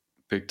the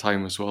big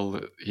time as well.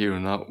 That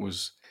hearing that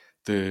was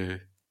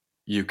the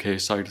UK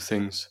side of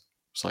things.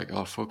 It's like,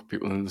 oh fuck,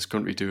 people in this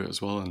country do it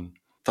as well, and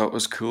that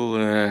was cool.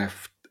 And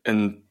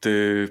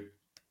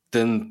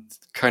then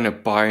kind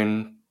of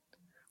buying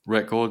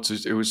records,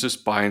 it was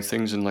just buying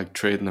things and like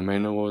trading them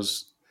in. It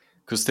was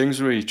because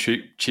things were really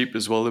cheap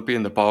as well. They'd be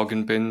in the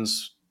bargain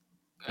bins,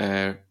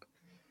 in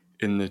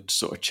the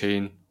sort of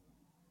chain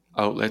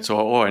outlets,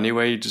 or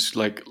anyway, just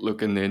like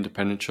look in the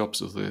independent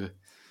shops or the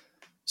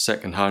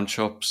second-hand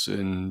shops,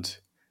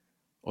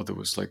 or there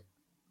was like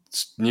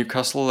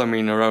Newcastle, I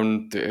mean,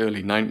 around the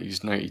early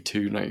 90s,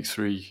 92,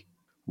 93,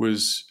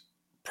 was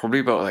probably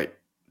about like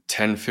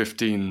 10,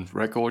 15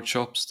 record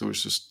shops. There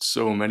was just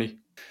so many.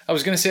 I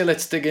was going to say,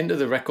 let's dig into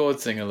the record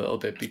thing a little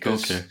bit,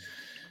 because,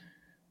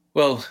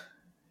 well,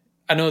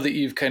 I know that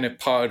you've kind of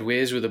parted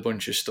ways with a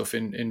bunch of stuff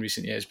in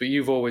recent years, but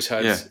you've always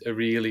had a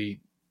really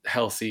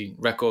healthy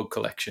record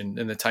collection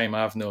in the time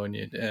I've known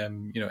you,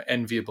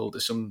 enviable to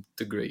some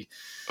degree.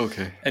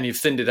 Okay. And you've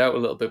thinned it out a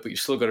little bit, but you've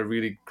still got a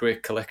really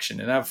great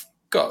collection. And I've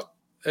got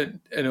an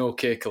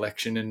okay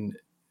collection. And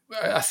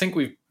I think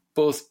we've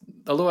both,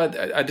 although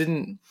I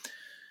didn't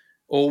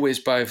always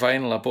buy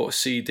vinyl. I bought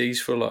CDs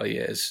for a lot of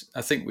years.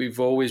 I think we've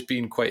always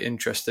been quite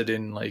interested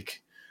in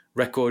like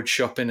record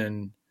shopping,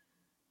 and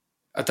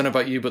I don't know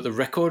about you, but the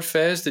record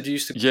fairs that you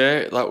used to.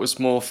 Yeah, that was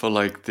more for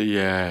like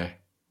the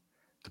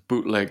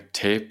bootleg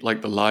tape,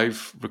 like the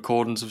live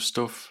recordings of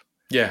stuff.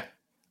 Yeah.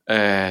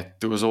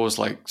 There was always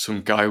like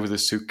some guy with a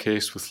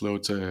suitcase with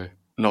loads of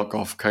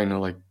knockoff kind of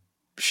like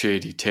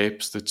shady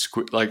tapes that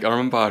like I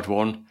remember I had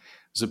one.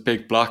 It was a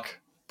big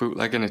black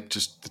bootleg and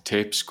the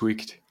tape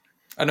squeaked.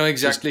 I know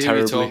exactly who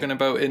you're talking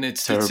about, and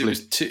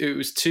it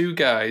was two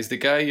guys. The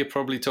guy you're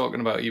probably talking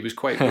about, he was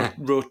quite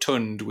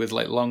rotund with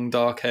like long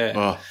dark hair.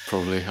 Oh,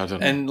 probably, I don't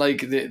know. And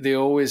like they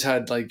always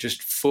had like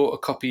just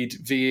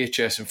photocopied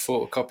VHS and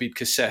photocopied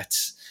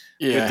cassettes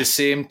with the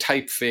same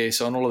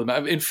typeface on all of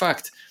them. In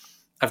fact,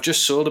 I've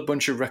just sold a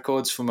bunch of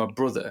records for my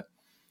brother,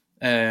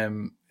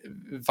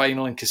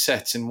 vinyl and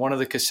cassettes. And one of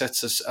the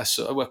cassettes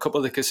a couple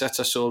of the cassettes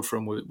I sold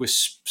from were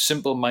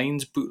Simple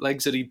Minds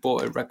bootlegs that he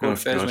bought at record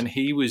fairs when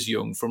he was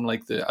young, from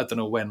like I don't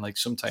know when, like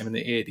sometime in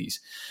the 80s.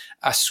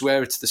 I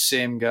swear it's the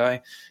same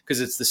guy,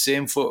 because it's the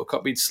same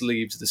photocopied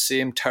sleeves, the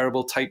same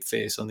terrible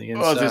typeface on the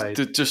inside.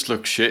 They just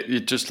look shit. You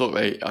just look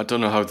like, I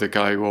don't know how the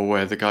guy or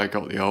where the guy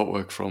got the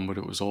artwork from, but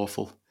it was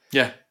awful.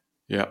 Yeah.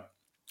 Yeah.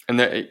 And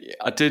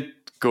I did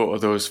go to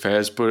those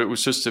fairs, but it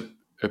was just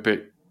a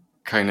bit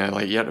kind of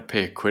like you had to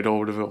pay £1 or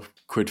whatever,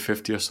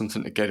 £1.50 or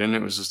something to get in.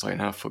 It was just like,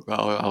 nah, fuck that.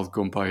 I'll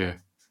go and buy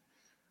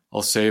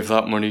I'll save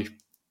that money.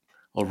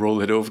 I'll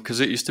roll it over. Because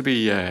it used to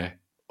be, I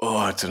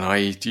don't know,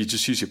 you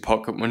just use your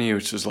pocket money,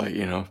 which was like,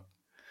 yeah,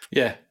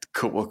 a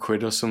couple of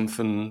quid or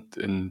something.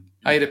 And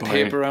I had a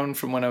paper round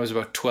from when I was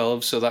about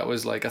 12, so that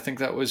was like, I think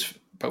that was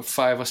about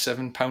 £5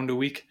 or £7 a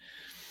week.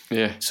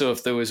 Yeah. So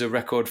if there was a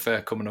record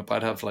fair coming up,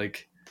 I'd have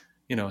like,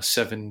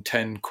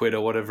 7-10 quid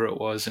or whatever it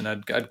was, and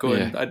I'd go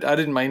in. I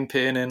didn't mind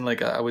paying in,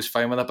 like I was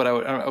fine with that, but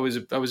I was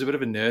a bit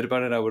of a nerd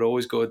about it. I would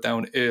always go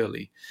down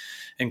early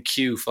and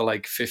queue for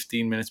like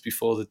 15 minutes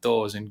before the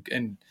doors,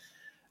 and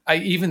I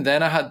even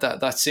then I had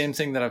that same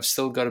thing that I've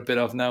still got a bit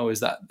of now,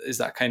 is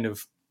that kind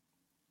of,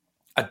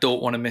 I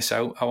don't want to miss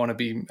out. I want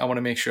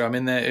to make sure I'm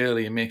in there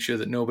early and make sure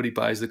that nobody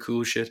buys the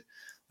cool shit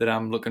that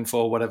I'm looking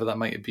for, whatever that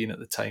might have been at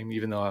the time,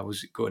 even though I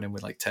was going in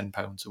with like £10.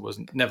 I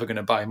wasn't never going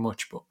to buy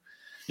much, but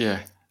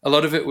yeah. A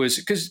lot of it was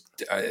because,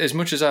 as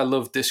much as I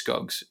love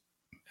Discogs,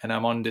 and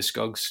I'm on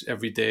Discogs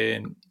every day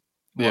and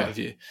what have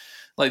you,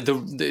 like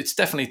it's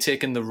definitely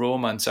taken the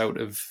romance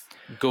out of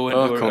going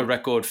to a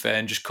record fair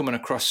and just coming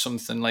across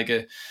something like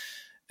a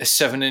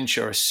 7-inch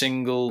or a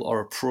single or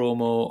a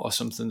promo or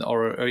something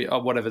or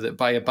whatever, that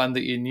by a band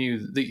that you knew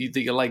that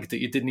you liked, that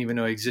you didn't even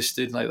know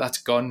existed. Like that's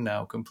gone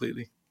now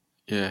completely.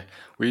 Yeah,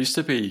 we used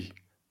to be,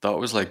 that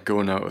was like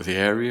going out of the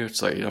area.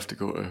 It's like you'd have to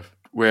go to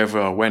wherever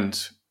I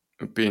went.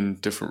 Be in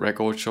different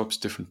record shops,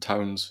 different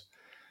towns,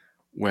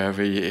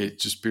 wherever it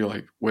just be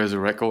like, where's a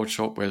record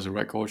shop? Where's a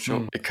record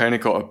shop? It kind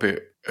of got a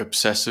bit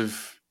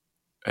obsessive,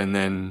 and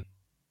then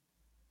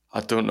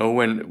I don't know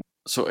when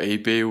sort of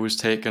eBay was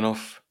taken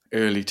off,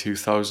 early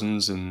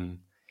 2000s, and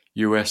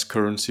US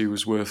currency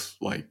was worth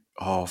like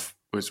half.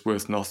 It's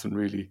worth nothing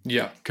really,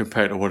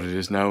 compared to what it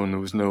is now, and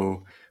there was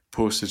no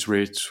postage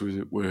rates.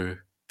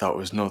 That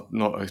was not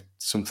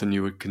something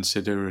you would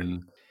consider,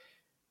 and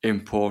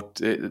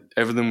import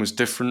everything was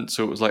different,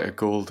 so it was like a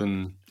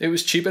golden. It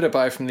was cheaper to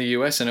buy from the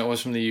US than it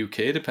was from the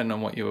UK, depending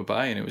on what you were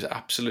buying. It was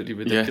absolutely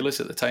ridiculous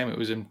at the time. It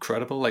was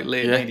incredible, like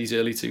late 90s,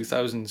 early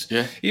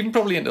 2000s, even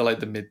probably into like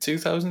the mid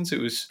 2000s.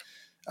 It was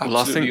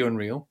absolutely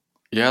unreal.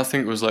 I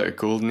think it was like a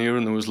golden era,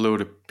 and there was a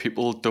load of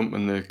people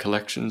dumping their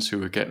collections who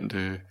were getting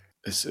to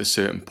a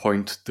certain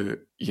point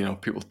that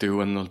people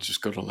do, and they'll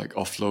just got to like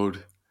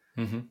offload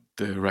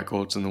the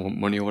records and they want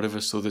money or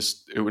whatever. So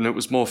it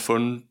was more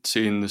fun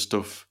seeing the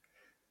stuff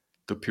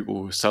that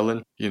people were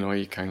selling.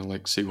 You kind of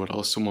like see what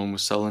else someone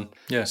was selling.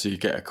 Yeah. So you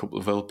get a couple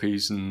of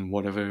LPs and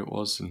whatever it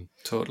was, and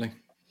totally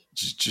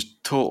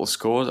just total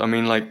scores. I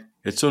mean, like,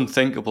 it's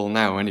unthinkable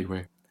now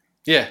anyway.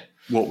 Yeah.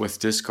 What with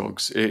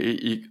Discogs,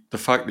 the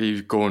fact that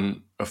you go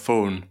on a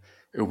phone,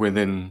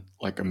 within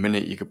like a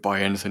minute you could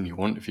buy anything you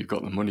want if you've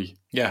got the money.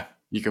 Yeah.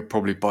 You could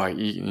probably buy.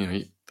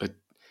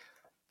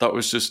 That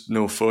was just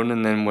no fun.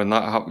 And then when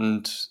that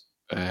happened,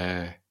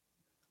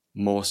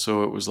 more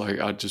so, it was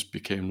like I just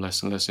became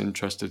less and less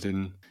interested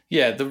in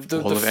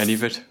any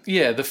of it.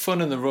 Yeah, the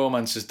fun and the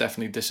romance has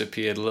definitely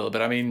disappeared a little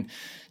bit. I mean,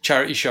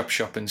 charity shop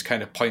shopping's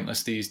kind of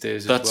pointless these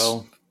days as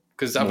well.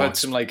 Because I've had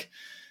some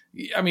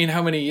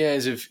how many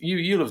years of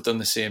you'll have done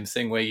the same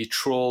thing where you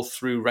troll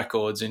through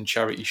records in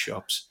charity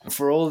shops.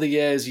 For all the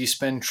years you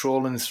spend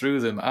trolling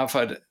through them, I've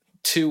had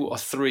 2 or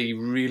 3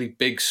 really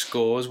big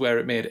scores where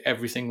it made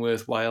everything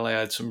worthwhile. I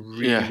had some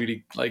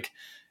really like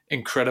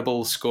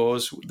incredible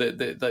scores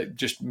that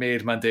just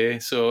made my day.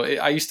 So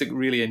I used to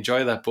really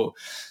enjoy that, but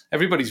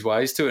everybody's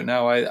wise to it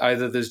now.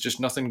 Either there's just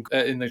nothing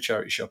in the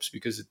charity shops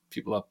because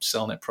people are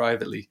selling it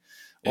privately,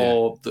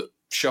 or the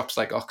shops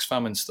like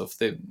Oxfam and stuff,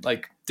 they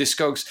like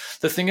Discogs.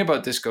 The thing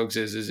about Discogs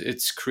is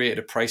it's created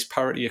a price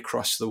parity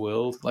across the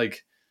world.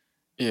 Like,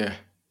 there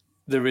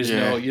is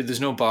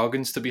there's no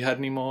bargains to be had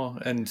anymore.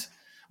 And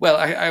well,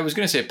 I was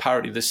going to say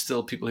parity. There's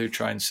still people who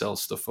try and sell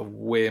stuff for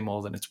way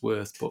more than it's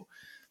worth, but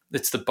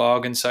it's the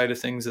bargain side of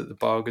things that the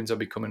bargains are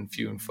becoming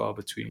few and far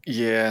between.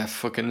 Yeah,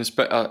 fucking,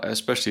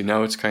 especially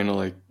now, it's kind of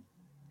like,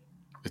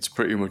 it's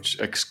pretty much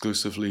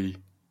exclusively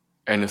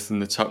anything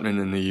that's happening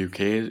in the UK,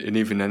 and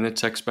even then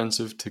it's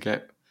expensive to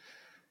get,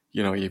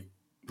 you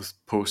with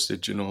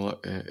postage and all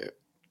that,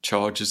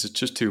 charges, it's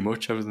just too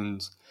much.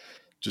 Everything's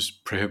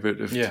just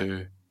prohibitive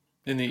to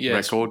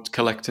record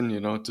collecting,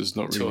 it does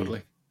not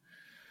really,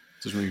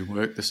 doesn't really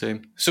work the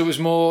same. So it was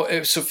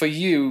more, so for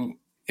you,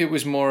 it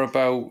was more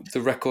about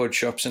the record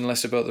shops and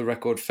less about the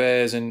record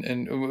fairs, and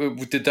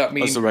did that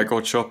mean... As the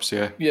record shops,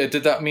 yeah. Yeah,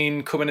 did that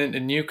mean coming into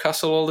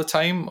Newcastle all the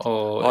time?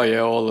 Or Oh yeah,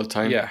 all the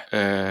time.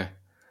 Yeah.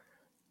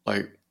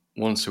 Like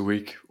once a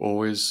week,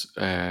 always.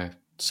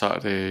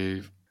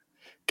 Saturday,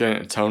 get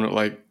into town at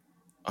like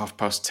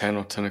 10:30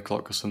 or 10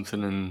 o'clock or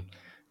something, and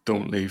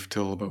don't leave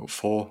till about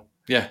 4.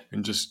 Yeah.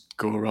 And just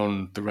go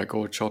around the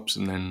record shops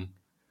and then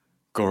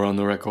go around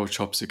the record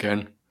shops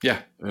again.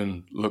 Yeah.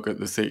 And look at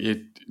the thing,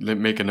 you're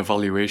making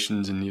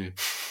evaluations in your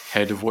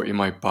head of what you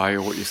might buy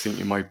or what you think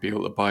you might be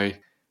able to buy.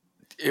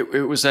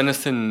 It was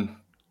anything,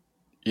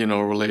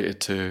 related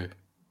to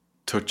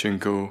Touch and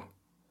Go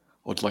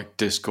or like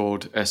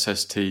Discord,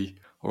 SST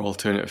or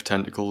Alternative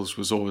Tentacles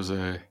was always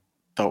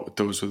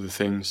those were the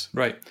things.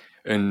 Right.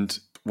 And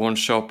One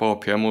Shop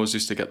RPM always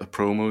used to get the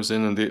promos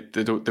in, and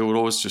they would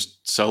always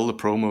just sell the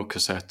promo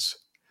cassettes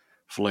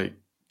for like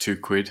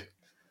 £2.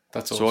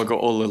 That's awesome. So I got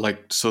all the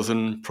like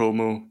Southern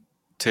promo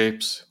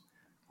tapes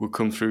would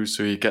come through,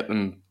 so you get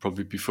them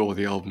probably before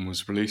the album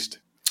was released.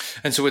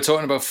 And so we're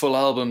talking about full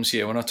albums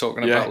here. We're not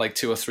talking about like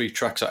 2 or 3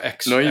 tracks or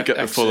X. No, you get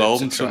the full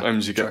album.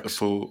 Sometimes you get the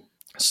full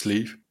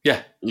sleeve.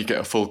 Yeah, you get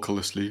a full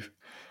colour sleeve.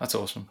 That's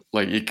awesome.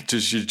 Like you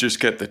just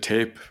get the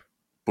tape,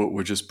 but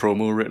with just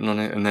promo written on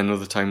it, and then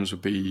other times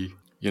would be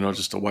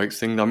just a white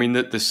thing. I mean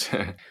this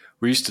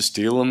we used to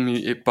steal them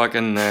back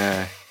in.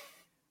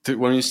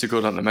 When we used to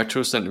go down to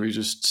Metro Centre, we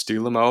just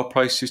steal them. Our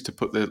price used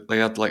to they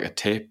had like a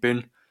tape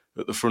bin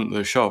at the front of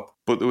the shop,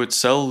 but they would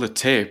sell the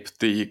tape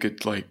that you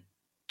could like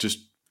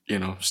just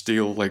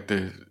steal like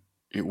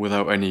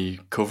without any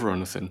cover or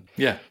anything.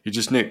 Yeah, you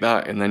just nick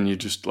that, and then you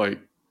just like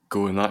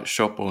go in that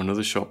shop or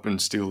another shop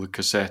and steal the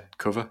cassette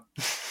cover.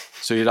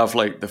 So you'd have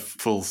like the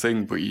full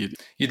thing, but you'd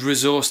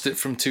resourced it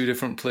from 2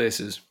 different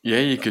places. Yeah,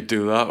 you could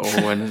do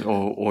that,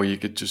 or you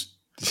could just.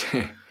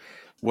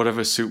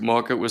 Whatever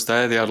supermarket was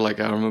there, they had like,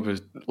 I remember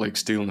like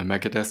stealing a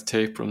Megadeth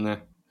tape from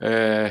there.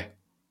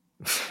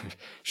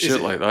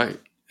 Shit like that.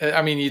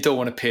 I mean, you don't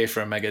want to pay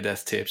for a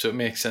Megadeth tape, so it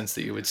makes sense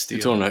that you would steal.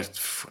 You don't have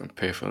to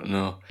pay for it,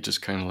 no.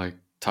 Just kind of like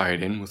tie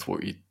it in with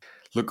what you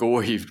look at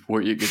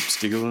what you could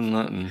steal and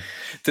that. And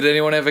did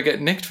anyone ever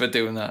get nicked for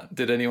doing that?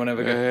 Did anyone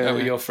ever get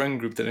out of your friend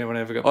group? Did anyone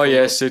ever get? Oh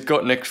yes, it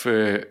got nicked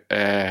for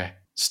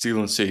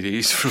stealing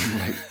CDs from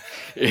like.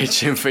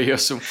 HMV or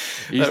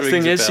something. The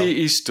thing is,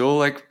 he stole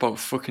like about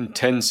fucking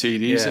 10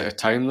 CDs at a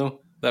time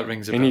though. That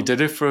rings a bell. And he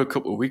did it for a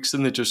couple of weeks,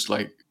 and they just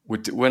like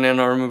went in.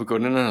 I remember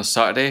going in on a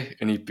Saturday,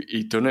 and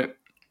he'd done it,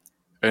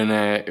 and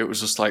it was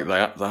just like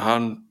that. The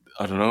hand,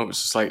 I don't know. It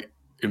was just like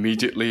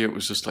immediately, it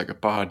was just like a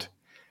bad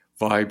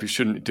vibe. You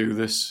shouldn't do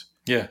this.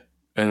 Yeah.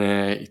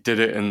 And he did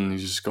it, and he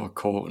just got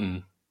caught,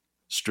 and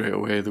straight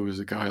away there was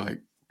a guy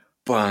like,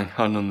 bang,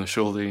 hand on the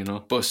shoulder,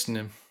 busting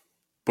him.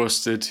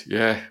 Busted,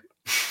 yeah.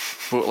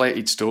 But like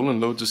he'd stolen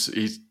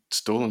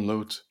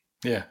loads.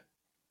 Yeah.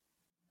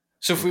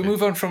 So if we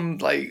move on from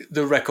like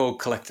the record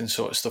collecting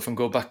sort of stuff and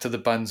go back to the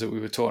bands that we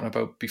were talking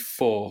about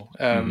before,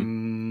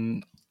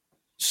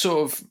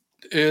 sort of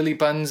early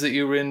bands that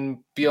you were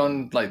in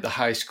beyond like the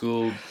high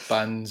school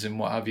bands and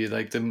what have you,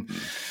 like them.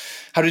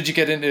 How did you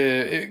get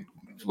into?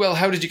 Well,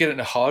 how did you get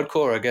into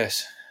hardcore? I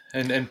guess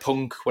and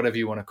punk, whatever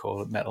you want to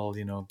call it, metal,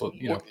 But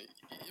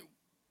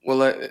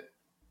Well,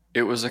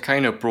 it was a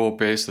kind of broad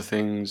base of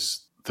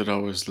things that I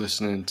was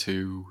listening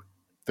to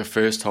the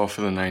first half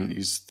of the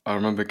 90s. I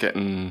remember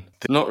getting,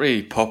 not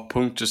really pop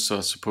punk, just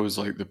I suppose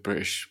like the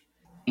British,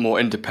 more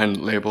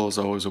independent labels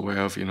I was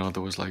aware of.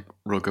 There was like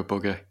Rugger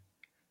Bugger,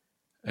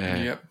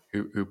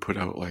 who put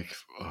out like,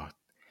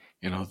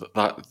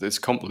 that this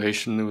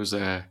compilation, there was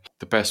the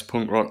best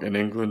punk rock in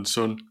England,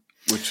 son,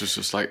 which was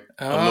just like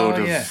a load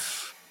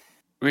of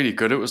really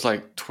good. It was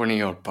like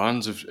 20 odd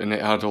bands, and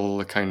it had all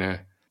the kind of,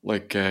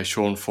 like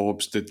Sean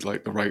Forbes did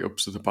like the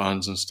write-ups of the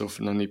bands and stuff,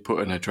 and then he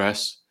put an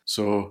address.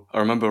 So I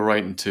remember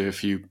writing to a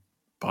few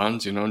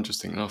bands, and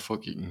just thinking, oh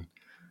fuck, you can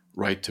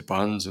write to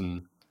bands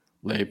and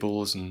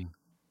labels and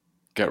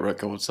get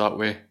records that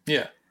way.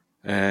 Yeah.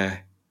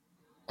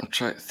 I'm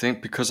trying to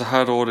think, because I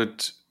had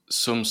ordered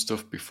some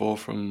stuff before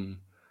from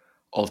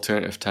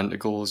Alternative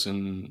Tentacles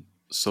and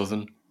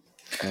Southern.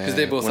 Because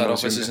they both had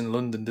offices in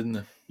London, didn't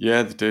they?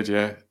 Yeah, they did,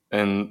 yeah.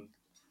 And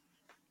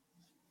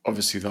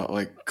obviously that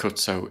like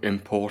cuts out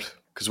import,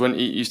 because when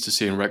you used to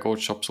see in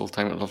record shops all the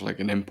time, it'd have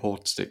like an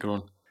import sticker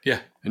on.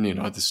 Yeah. And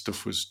this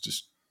stuff was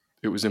just,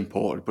 it was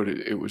imported, but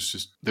it was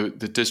just, the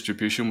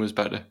distribution was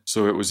better,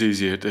 so it was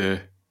easier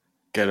to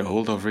get a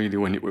hold of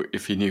really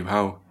if you knew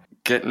how.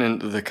 Getting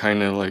into the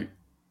kind of like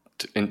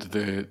into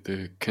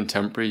the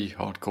contemporary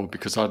hardcore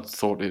because I'd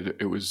thought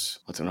it was,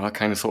 I don't know, I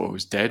kind of thought it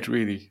was dead,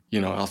 really.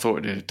 You know, I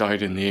thought it had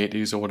died in the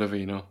 80s or whatever,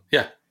 you know.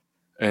 Yeah.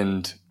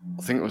 And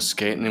I think it was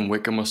skating in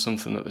Wickham or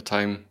something at the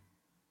time.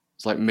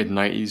 It's like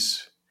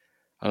mid-90s.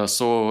 And I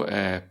saw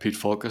Pete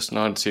Fulkerson.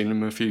 I hadn't seen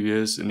him in a few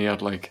years, and he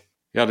had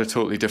a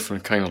totally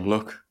different kind of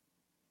look.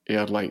 He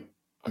had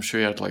I'm sure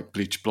he had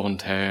bleach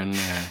blonde hair and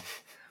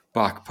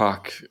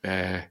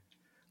backpack,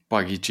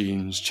 baggy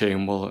jeans,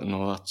 chain wallet, and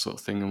all that sort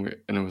of thing.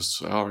 And it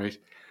was all right.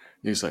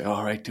 He was like,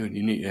 "All right, dude,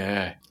 you need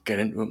to get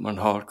into it, man,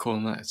 hardcore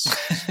and that.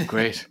 It's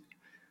great."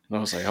 And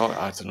I was like, "Oh,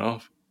 I don't know."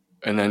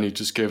 And then he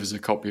just gave us a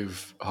copy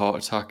of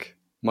Heart Attack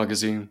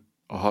magazine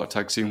or Heart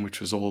Attack Zine, which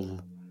was all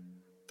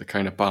the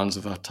kind of bands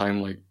of that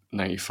time, like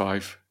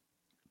 95,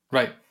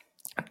 right,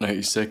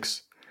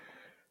 96.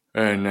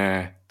 And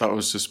that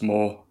was just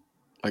more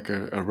like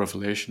a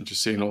revelation,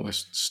 just seeing all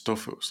this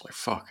stuff. It was like,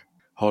 fuck,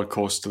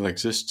 hardcore still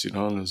exists, you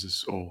know, and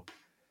there's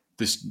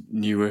this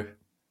newer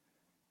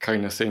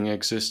kind of thing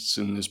exists,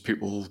 and there's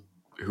people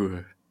who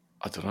are,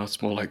 I don't know,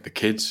 it's more like the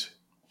kids,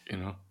 you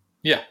know,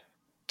 yeah,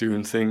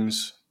 doing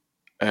things.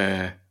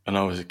 And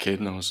I was a kid,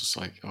 and I was just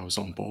like, I was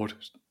on board.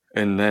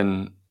 And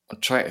then I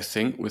try to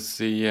think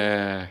with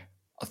I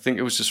think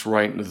it was just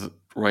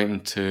writing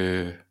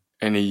to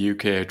any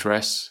UK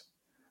address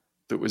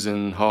that was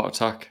in Heart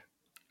Attack,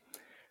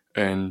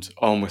 and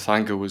On With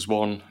Anger was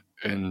one,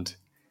 and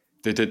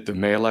they did the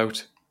mail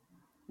out,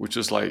 which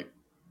was I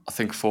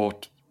think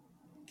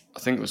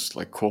it was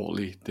like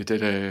quarterly. They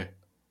did a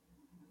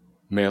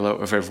mail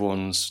out of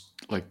everyone's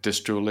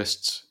distro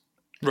lists,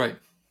 right,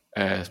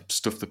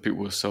 stuff that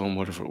people were selling,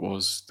 whatever it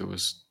was. There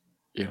was,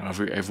 you know,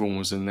 everyone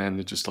was in there, and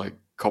they just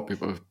copy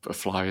a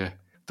flyer.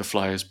 The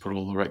flyers put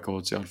all the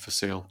records they had for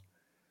sale,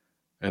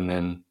 and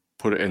then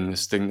put it in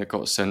this thing that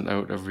got sent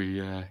out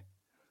every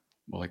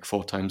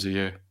 4 times a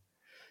year,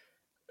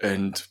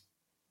 and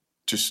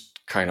just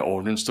kind of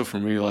ordering stuff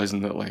and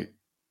realizing that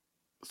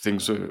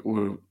things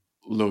were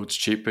loads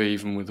cheaper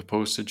even with the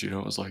postage. You know,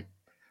 it was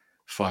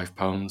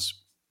 £5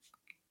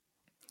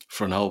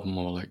 for an album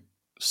or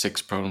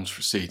 £6 for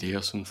a CD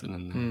or something,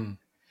 and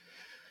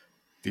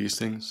these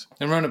things.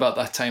 And around about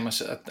that time,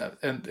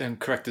 and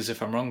correct us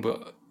if I'm wrong,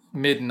 but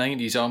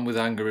mid-90s On With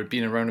Anger had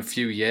been around a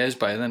few years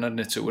by then, hadn't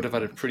it? So it would have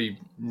had a pretty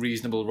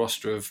reasonable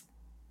roster of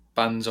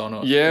bands on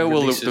it. Yeah,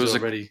 well,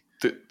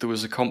 there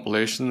was a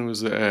compilation. There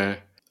was a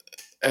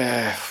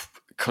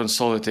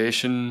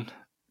consolidation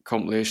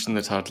compilation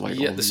that had all the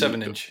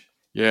 7-inch.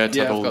 Yeah, it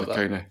had all the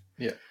kind of...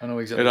 Yeah, I know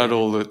exactly. It had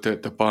all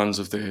the bands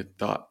of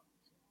that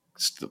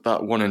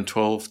 1 in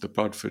 12, the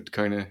Bradford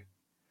kind of...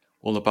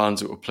 All the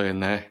bands that were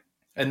playing there.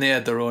 And they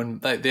had their own...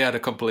 they had a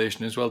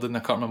compilation as well, didn't they?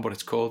 I can't remember what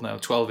it's called now.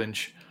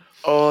 12-inch.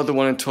 Oh, the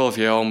 1 in 12,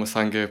 yeah. On With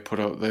Anger put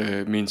out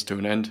the Means to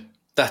an End.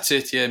 That's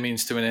it, yeah.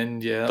 Means to an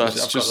End, yeah. I've got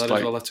that as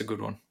well. That's a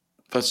good one.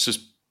 That's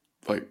just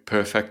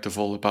perfect of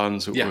all the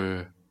bands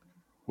that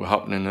were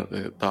happening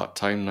at that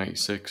time,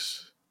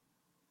 96.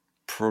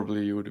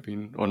 Probably you would have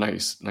been, or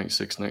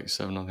 96,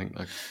 97, I think.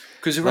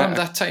 Because around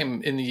that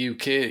time in the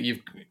UK,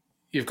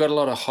 you've got a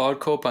lot of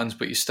hardcore bands,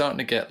 but you're starting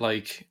to get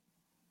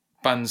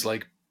bands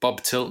like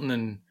Bob Tilton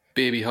and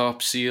Baby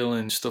Harp Seal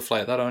and stuff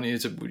like that, aren't you?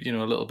 It's a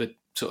little bit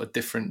sort of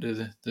different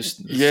to the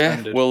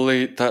standard. Well,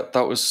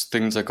 that was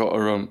things I got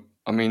around.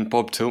 I mean,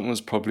 Bob Tilton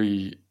was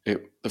probably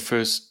the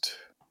first.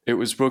 It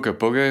was Rugger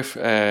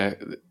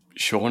Bugger.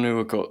 Sean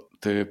who got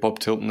the Bob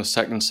Tilton, the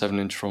second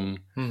 7-inch from.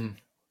 Mm-hmm.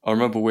 I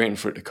remember waiting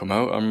for it to come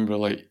out. I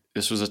remember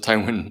this was a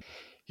time when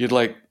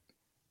you'd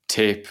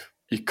tape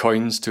your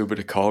coins to a bit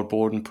of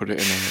cardboard and put it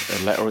in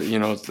a letter. You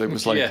know, it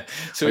was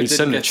So you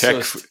send a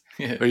check.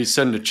 Or you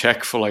send a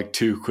check for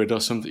 £2 or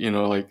something. You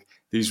know,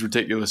 these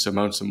ridiculous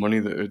amounts of money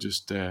that are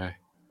just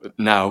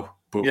now.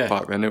 But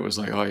back then it was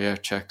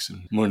checks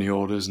and money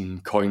orders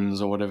and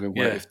coins or whatever,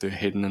 if they're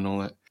hidden and all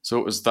that. So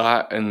it was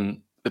that,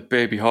 and the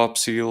Baby Harp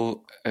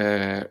Seal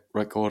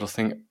record, I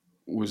think,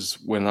 was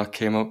when that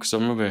came out. Because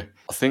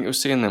I think I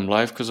was seeing them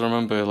live, because I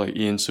remember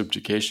Ian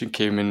Subjugation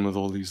came in with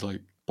all these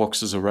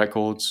boxes of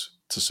records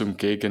to some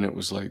gig, and it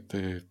was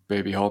the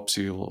Baby Harp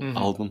Seal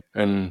album,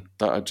 and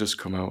that had just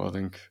come out, I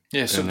think.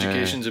 Yeah,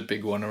 Subjugation's a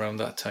big one around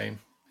that time.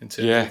 In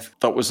terms of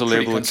that was a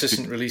label.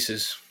 Consistent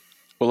releases.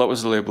 Well, that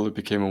was the label I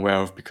became aware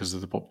of because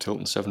of the Bob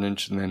Tilton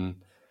 7-inch, and then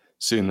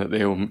seeing that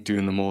they were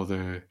doing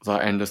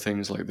that end of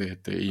things, the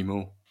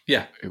emo.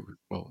 Yeah. It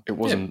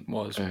wasn't. Yeah,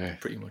 it was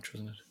pretty much,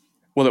 wasn't it?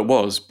 Well, it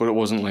was, but it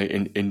wasn't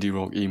indie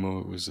rock emo.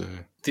 It was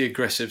the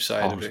aggressive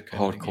side of it.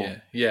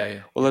 Hardcore.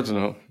 Yeah. Well, I don't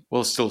know.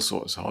 Well, still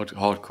sort of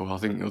hardcore. I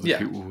think other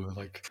people were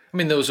I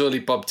mean, those early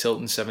Bob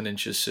Tilton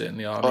 7-inches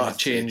certainly are. I mean, it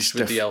changed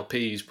with the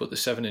LPs, but the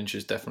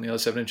 7-inches definitely. The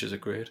 7-inches are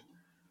great.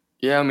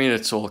 Yeah, I mean,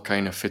 it's all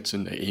kind of fits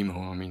into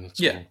emo. I mean,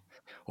 it's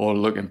all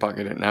looking back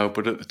at it now,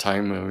 but at the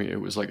time, I mean,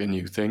 it was a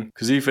new thing.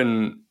 Because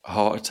even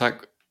Heart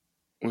Attack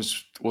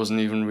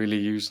wasn't even really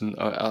using.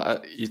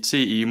 You'd say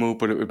emo,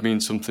 but it would mean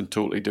something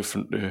totally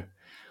different to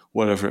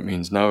whatever it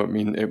means now.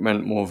 It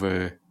meant more of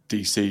a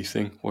DC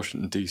thing,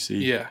 Washington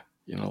DC. Yeah.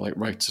 You know,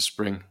 Rites of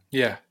Spring.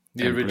 Yeah,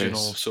 the Embrace. original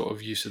sort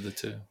of use of the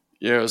term.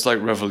 Yeah, it was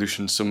like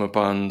Revolution summer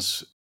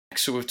bands.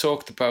 So we've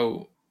talked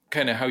about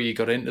kind of how you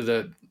got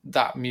into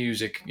that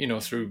music,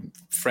 through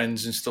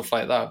friends and stuff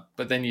like that.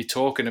 But then you're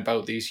talking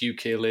about these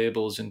UK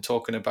labels and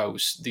talking about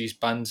these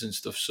bands and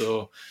stuff.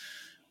 So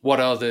what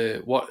are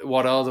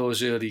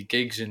those early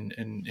gigs,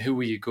 and who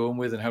were you going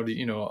with, and how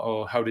did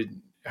or how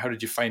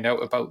did you find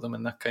out about them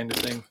and that kind of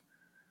thing?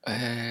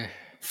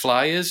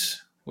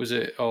 Flyers, was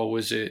it, or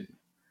was it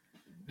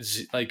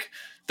like,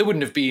 there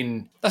wouldn't have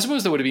been, I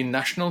suppose there would have been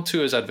national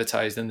tours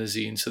advertised in the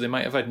zine, so they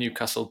might have had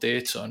Newcastle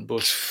dates on,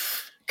 but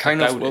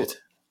kind of, well,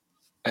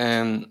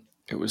 it.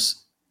 It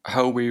was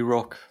How We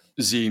Rock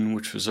zine,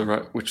 which was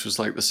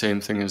like the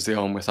same thing as the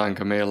On With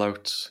Anger mail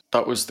outs.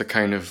 That was the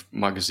kind of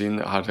magazine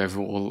that had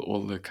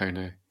all the kind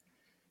of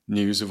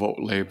news of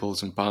what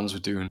labels and bands were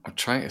doing. I'm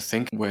trying to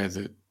think where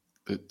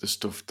the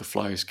stuff, the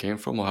flyers came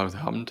from, or how they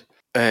happened.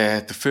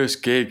 The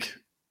first gig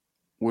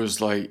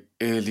was like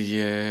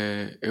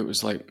earlier, it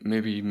was like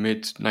maybe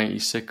mid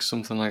 96,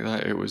 something like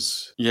that. It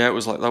was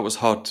like, that was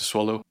Hard to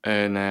Swallow,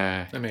 and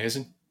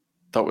Amazing.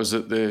 that was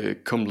at the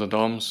Cumberland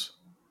Arms,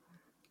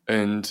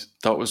 and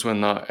that was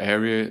when that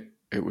area,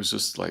 it was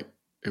just like,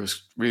 it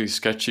was really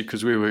sketchy,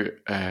 because we were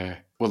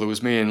well, it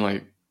was me and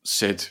like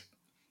Sid,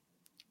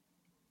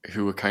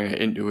 who were kind of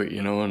into it,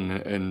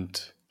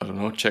 and I don't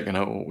know, checking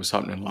out what was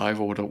happening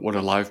live, or what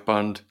a live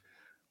band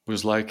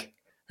was like.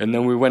 And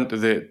then we went to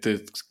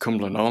the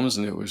Cumberland Arms,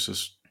 and it was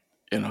just,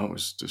 it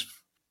was just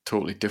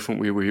totally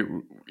different. We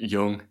were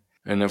young,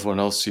 and everyone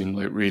else seemed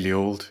like really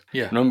old.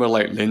 Yeah. I remember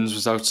like Linz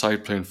was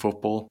outside playing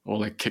football, or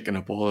like kicking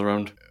a ball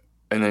around.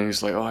 And then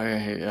he's like, oh,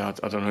 yeah,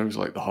 I don't know, it was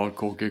like the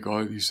hardcore gig,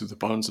 oh, these are the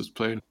bands that's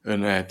playing.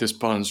 And this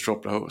band's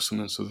dropped out or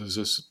something, so there's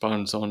this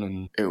band's on,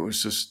 and it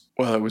was just,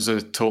 well, it was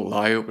a total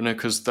eye-opener,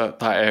 because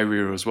that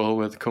area as well,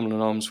 where the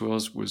Cumberland Arms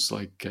was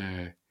like,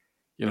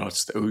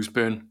 it's the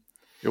Ousburn.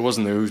 It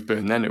wasn't the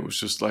Ousburn then, it was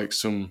just like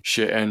some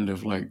shit end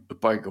of like the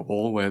Biker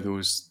Wall, where there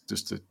was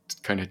just a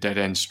kind of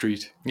dead-end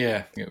street.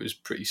 Yeah, it was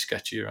pretty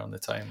sketchy around the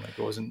time, like,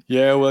 it wasn't.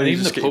 Yeah, well, and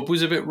even the pub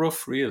was a bit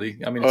rough, really.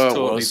 I mean, it's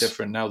totally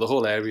different now. The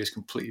whole area is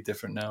completely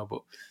different now,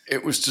 but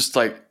it was just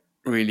like,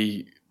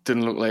 really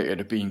didn't look like it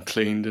had been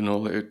cleaned and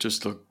all. It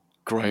just looked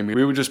grimy.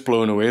 We were just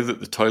blown away that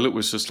the toilet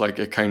was just like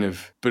a kind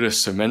of bit of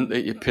cement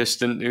that you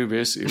pissed into,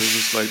 basically. It was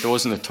just like, there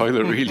wasn't a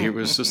toilet really. It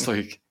was just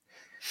like...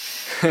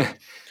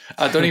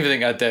 I don't even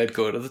think I dared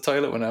go to the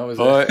toilet when I was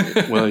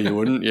there. Well, you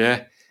wouldn't,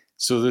 yeah.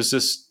 So there's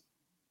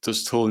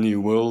this whole new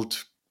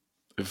world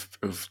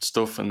of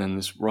stuff, and then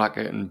this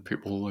racket, and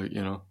people like,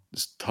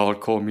 this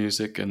hardcore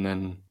music, and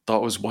then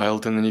that was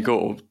wild. And then you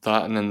go to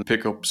that, and then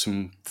pick up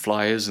some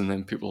flyers, and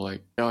then people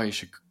like, oh, you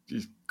should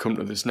come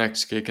to this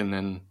next gig. And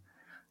then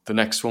the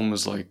next one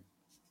was like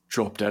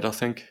Drop Dead, I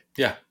think.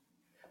 Yeah.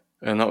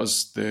 And that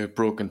was the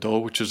Broken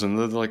Door, which was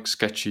another like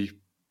sketchy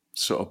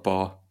sort of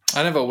bar.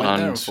 I never went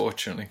there,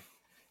 unfortunately.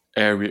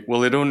 Area.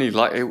 Well, it only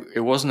like it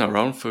wasn't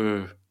around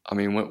for. I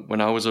mean,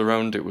 when I was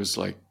around, it was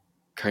like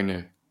kind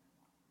of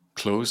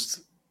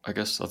closed. I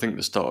guess I think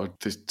they started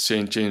the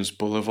St. James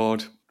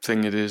Boulevard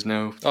thing. It is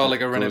now. Oh,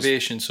 like a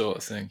renovation sort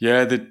of thing.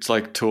 Yeah, they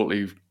like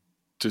totally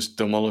just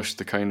demolished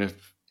the kind of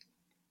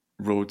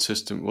road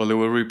system. Well, they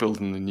were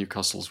rebuilding the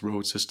Newcastle's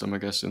road system, I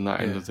guess, in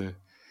that end of the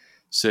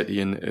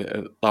city, and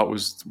that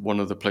was one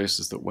of the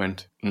places that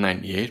went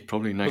 98,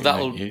 probably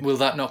 1998. Will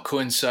that not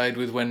coincide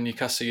with when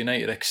Newcastle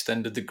United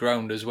extended the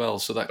ground as well?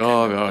 So that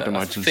I'd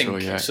imagine so.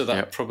 Yeah, so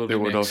that probably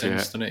makes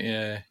sense, doesn't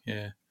it?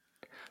 Yeah.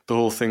 The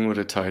whole thing would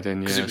have tied in,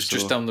 because it was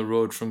just down the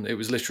road from. It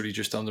was literally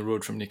just down the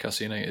road from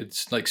Newcastle United.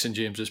 It's like St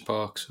James's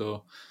Park.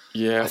 So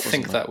I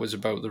think that was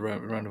about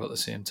around about the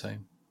same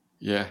time.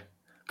 Yeah,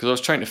 because I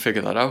was trying to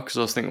figure that out, because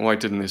I was thinking,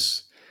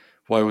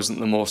 why wasn't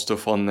there more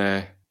stuff on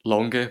there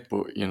longer?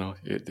 But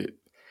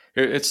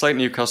it's like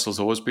Newcastle's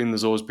always been.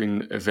 There's always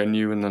been a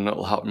venue, and then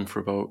it'll happen for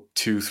about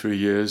 2-3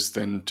 years,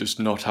 then just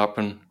not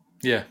happen.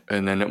 Yeah.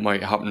 And then it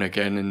might happen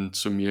again in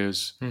some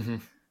years. Mm-hmm.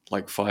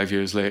 Like 5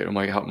 years later, it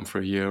might happen for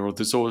a year. Or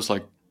there's always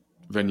like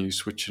venue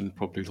switching,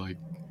 probably like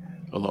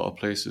a lot of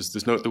places.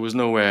 There was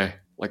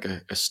nowhere like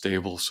a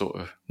stable sort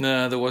of...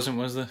 No, there wasn't,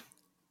 was there?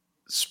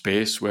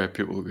 Space where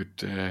people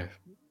could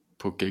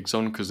put gigs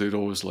on, because they'd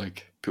always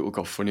like... People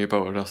got funny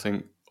about it, I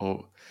think.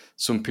 Or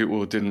some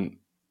people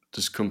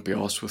just couldn't be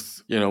arsed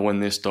with, when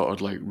they started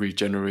like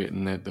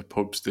regenerating the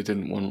pubs, they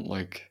didn't want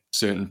like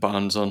certain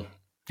bands on.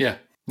 Yeah,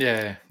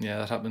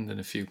 that happened in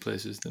a few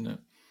places, didn't it?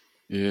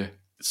 Yeah.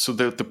 So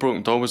the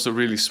Broken Door was a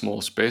really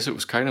small space. It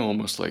was kind of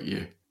almost like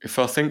if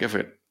I think of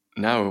it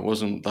now, it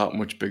wasn't that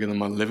much bigger than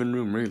my living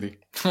room, really.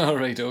 Oh,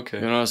 right, okay.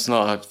 It's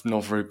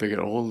not very big at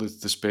all,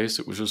 the space.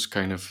 It was just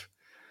kind of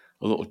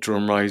a little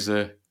drum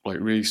riser, like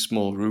really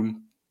small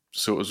room.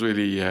 So it was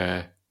really,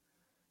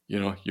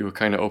 you were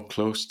kind of up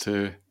close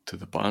to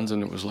the bands,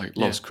 and it was like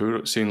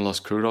seeing Los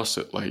Crudos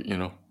at like,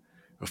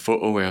 a foot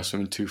away or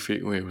something, 2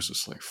 feet away, was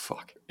just like,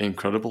 fuck,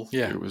 incredible.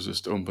 Yeah. It was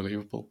just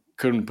unbelievable.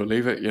 Couldn't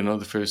believe it,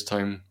 the first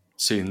time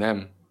seeing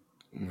them.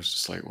 It was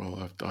just like,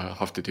 well, I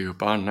have to do a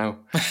band now.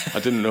 I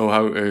didn't know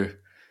how to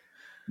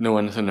know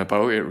anything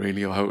about it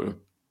really, or how to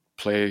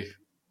play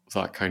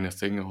that kind of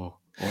thing, or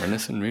or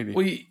anything really.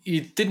 Well,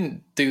 you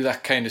didn't do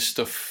that kind of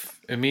stuff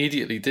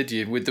immediately, did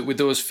you? With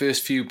those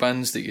first few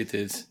bands that you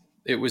did,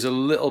 it was a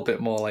little bit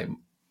more like,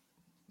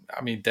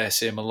 I mean, dare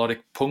say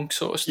melodic punk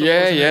sort of stuff.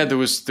 Yeah, wasn't yeah,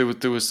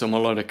 it? there was some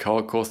melodic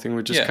hardcore thing.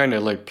 We just Yeah. kind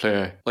of like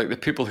play, like the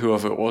people,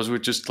 whoever it was,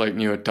 would just like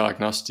knew a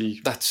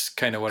Diagnostic That's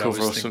kind of what I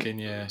cover or was thinking.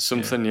 Yeah,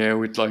 something. Yeah,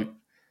 we'd like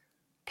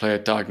play a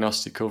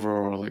Diagnostic cover,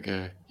 or like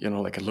a, you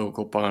know, like a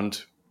local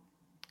band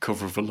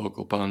cover of a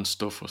local band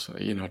stuff, or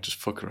something, you know, just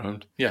fuck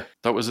around. Yeah.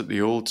 That was at the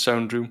old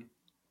Sound Room,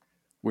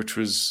 which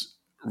was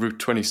Route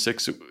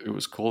 26. It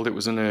was called. It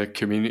was in a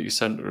community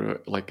centre,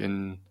 like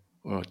in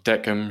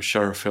Deckham,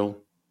 Sheriff Hill.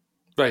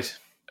 Right.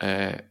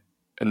 And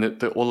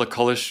all the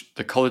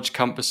college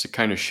campus had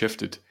kind of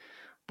shifted,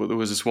 but there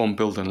was this one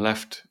building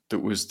left that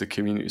was the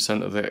community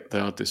centre. They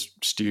had this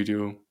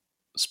studio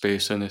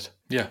space in it,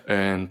 Yeah.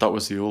 and that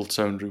was the old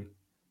Sound Room.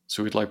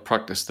 So we'd like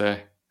practice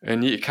there,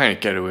 and you kind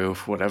of get away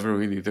with whatever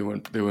really. They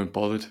weren't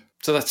bothered.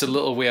 So that's a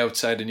little way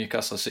outside of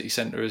Newcastle city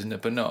centre, isn't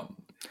it? But not.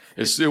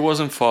 It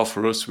wasn't far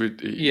for us.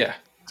 Yeah.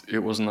 It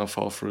wasn't that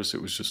far for us.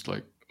 It was just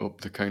like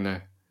up the kind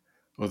of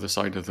other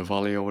side of the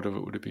valley or whatever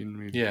it would have been.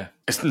 Really. Yeah.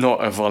 It's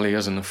not a valley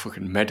as in a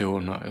fucking meadow,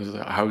 and that is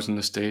a housing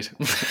estate.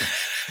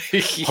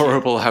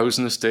 Horrible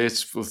housing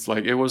estates with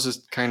like, it was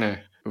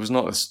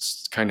not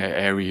this kind of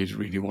area you'd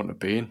really want to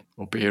be in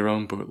or be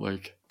around, but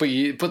like.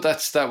 But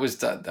that was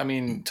that. I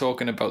mean,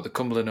 talking about the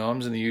Cumberland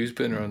Arms and the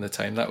Usburn around the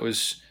time, that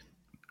was,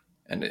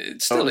 and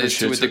it still is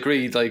to a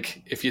degree.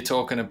 Like if you're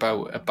talking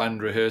about a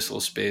band rehearsal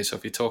space, or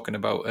if you're talking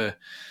about a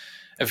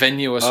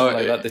venue or something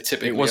like that, they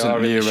typically are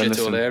in the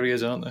shithole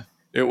areas, aren't they?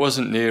 It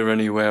wasn't near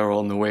anywhere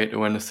on the way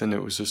to anything.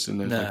 It was just in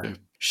like a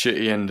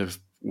shitty end of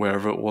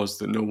wherever it was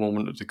that no one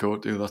wanted to go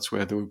to. That's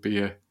where there would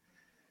be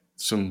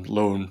some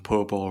lone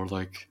pub or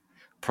like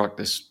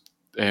practice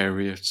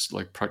area, it's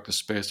like practice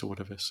space or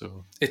whatever.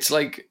 So it's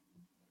like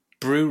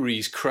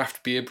breweries,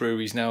 craft beer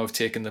breweries now have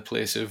taken the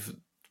place of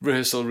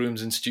rehearsal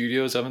rooms and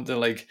studios, haven't they?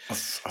 Like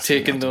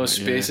taking those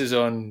spaces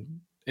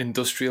on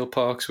industrial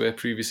parks where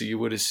previously you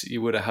would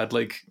have had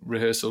like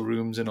rehearsal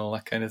rooms and all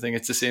that kind of thing.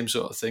 It's the same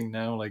sort of thing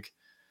now. Like.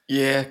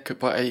 Yeah,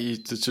 but you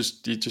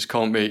just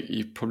can't make.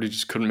 You probably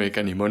just couldn't make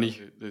any money.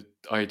 The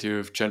idea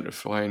of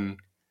gentrifying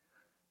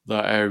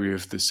that area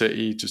of the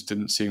city just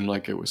didn't seem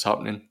like it was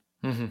happening.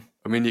 Mm-hmm.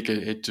 I mean,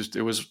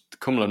 it was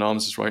Cumberland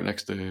Arms is right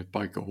next to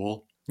Byker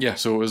Wall. Yeah,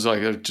 so it was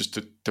like just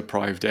a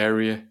deprived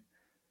area.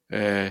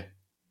 It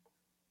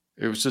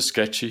was just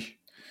sketchy,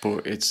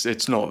 but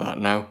it's not that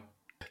now.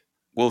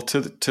 Well,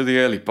 to the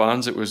early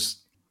bands, it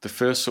was the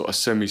first sort of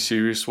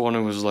semi-serious one.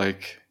 It was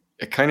like.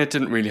 It kind of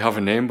didn't really have a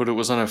name, but it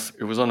was on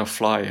a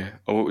flyer.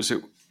 Or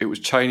it was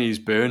Chinese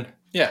Burn.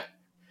 Yeah.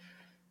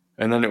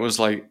 And then it was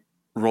like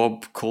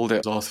Rob called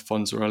it Arthur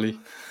Fonzarelli.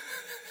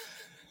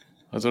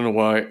 I don't know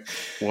why.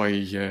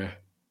 I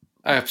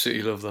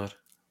absolutely love that.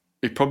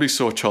 He probably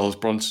saw Charles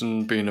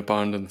Bronson being a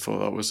band and thought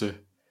that was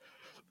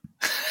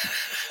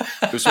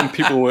Because when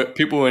people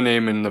were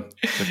naming the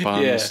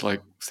bands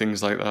like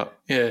things like that.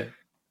 Yeah.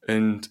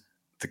 And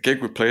the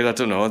gig we played, I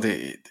don't know,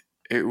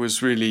 it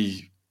was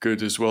really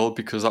good as well,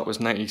 because that was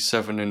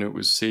 97 and it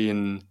was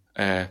seeing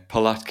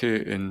Palatka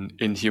and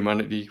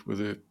Inhumanity were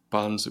the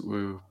bands that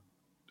we were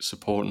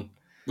supporting.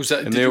 Was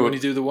that, did you only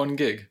do the one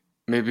gig?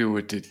 Maybe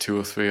we did 2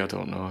 or 3, I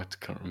don't know, I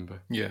can't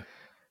remember. Yeah.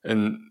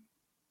 And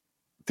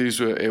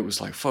it was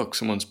like, fuck,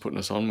 someone's putting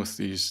us on with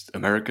these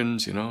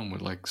Americans, you know, and we're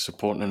like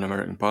supporting an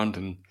American band,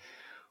 and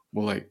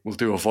we'll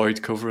do a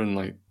Void cover, and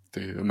like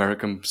the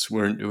Americans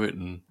were into it,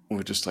 and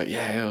we're just like,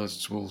 yeah,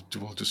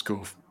 we'll just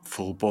go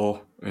full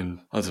bore,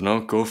 and I don't know,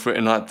 go for it.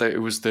 And that it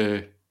was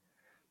the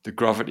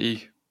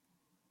Gravity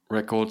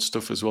record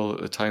stuff as well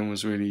at the time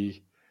was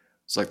really,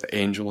 it's like the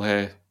Angel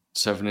Hair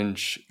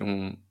 7-inch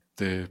and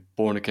the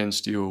Born Again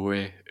Steal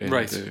Away and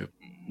the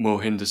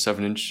Mohinder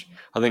 7-inch.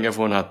 I think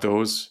everyone had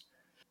those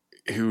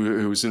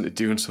who was into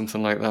doing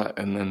something like that,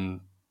 and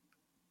then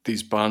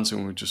these bands,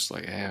 and we're just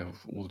like, yeah,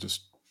 we'll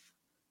just,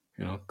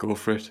 you know, go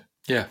for it.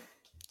 Yeah.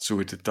 So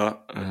we did that.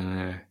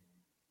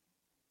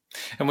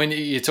 And when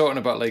you're talking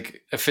about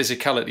like a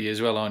physicality as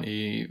well, aren't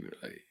you?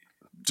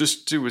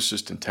 It was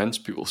just intense.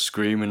 People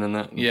screaming and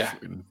that. And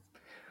and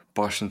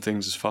bashing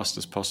things as fast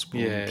as possible.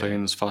 And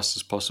playing as fast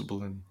as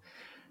possible. And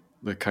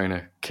the kind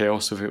of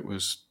chaos of it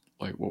was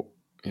like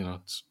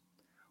it's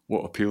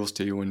what appeals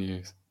to you when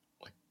you're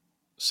like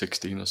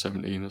 16 or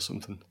 17 or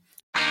something.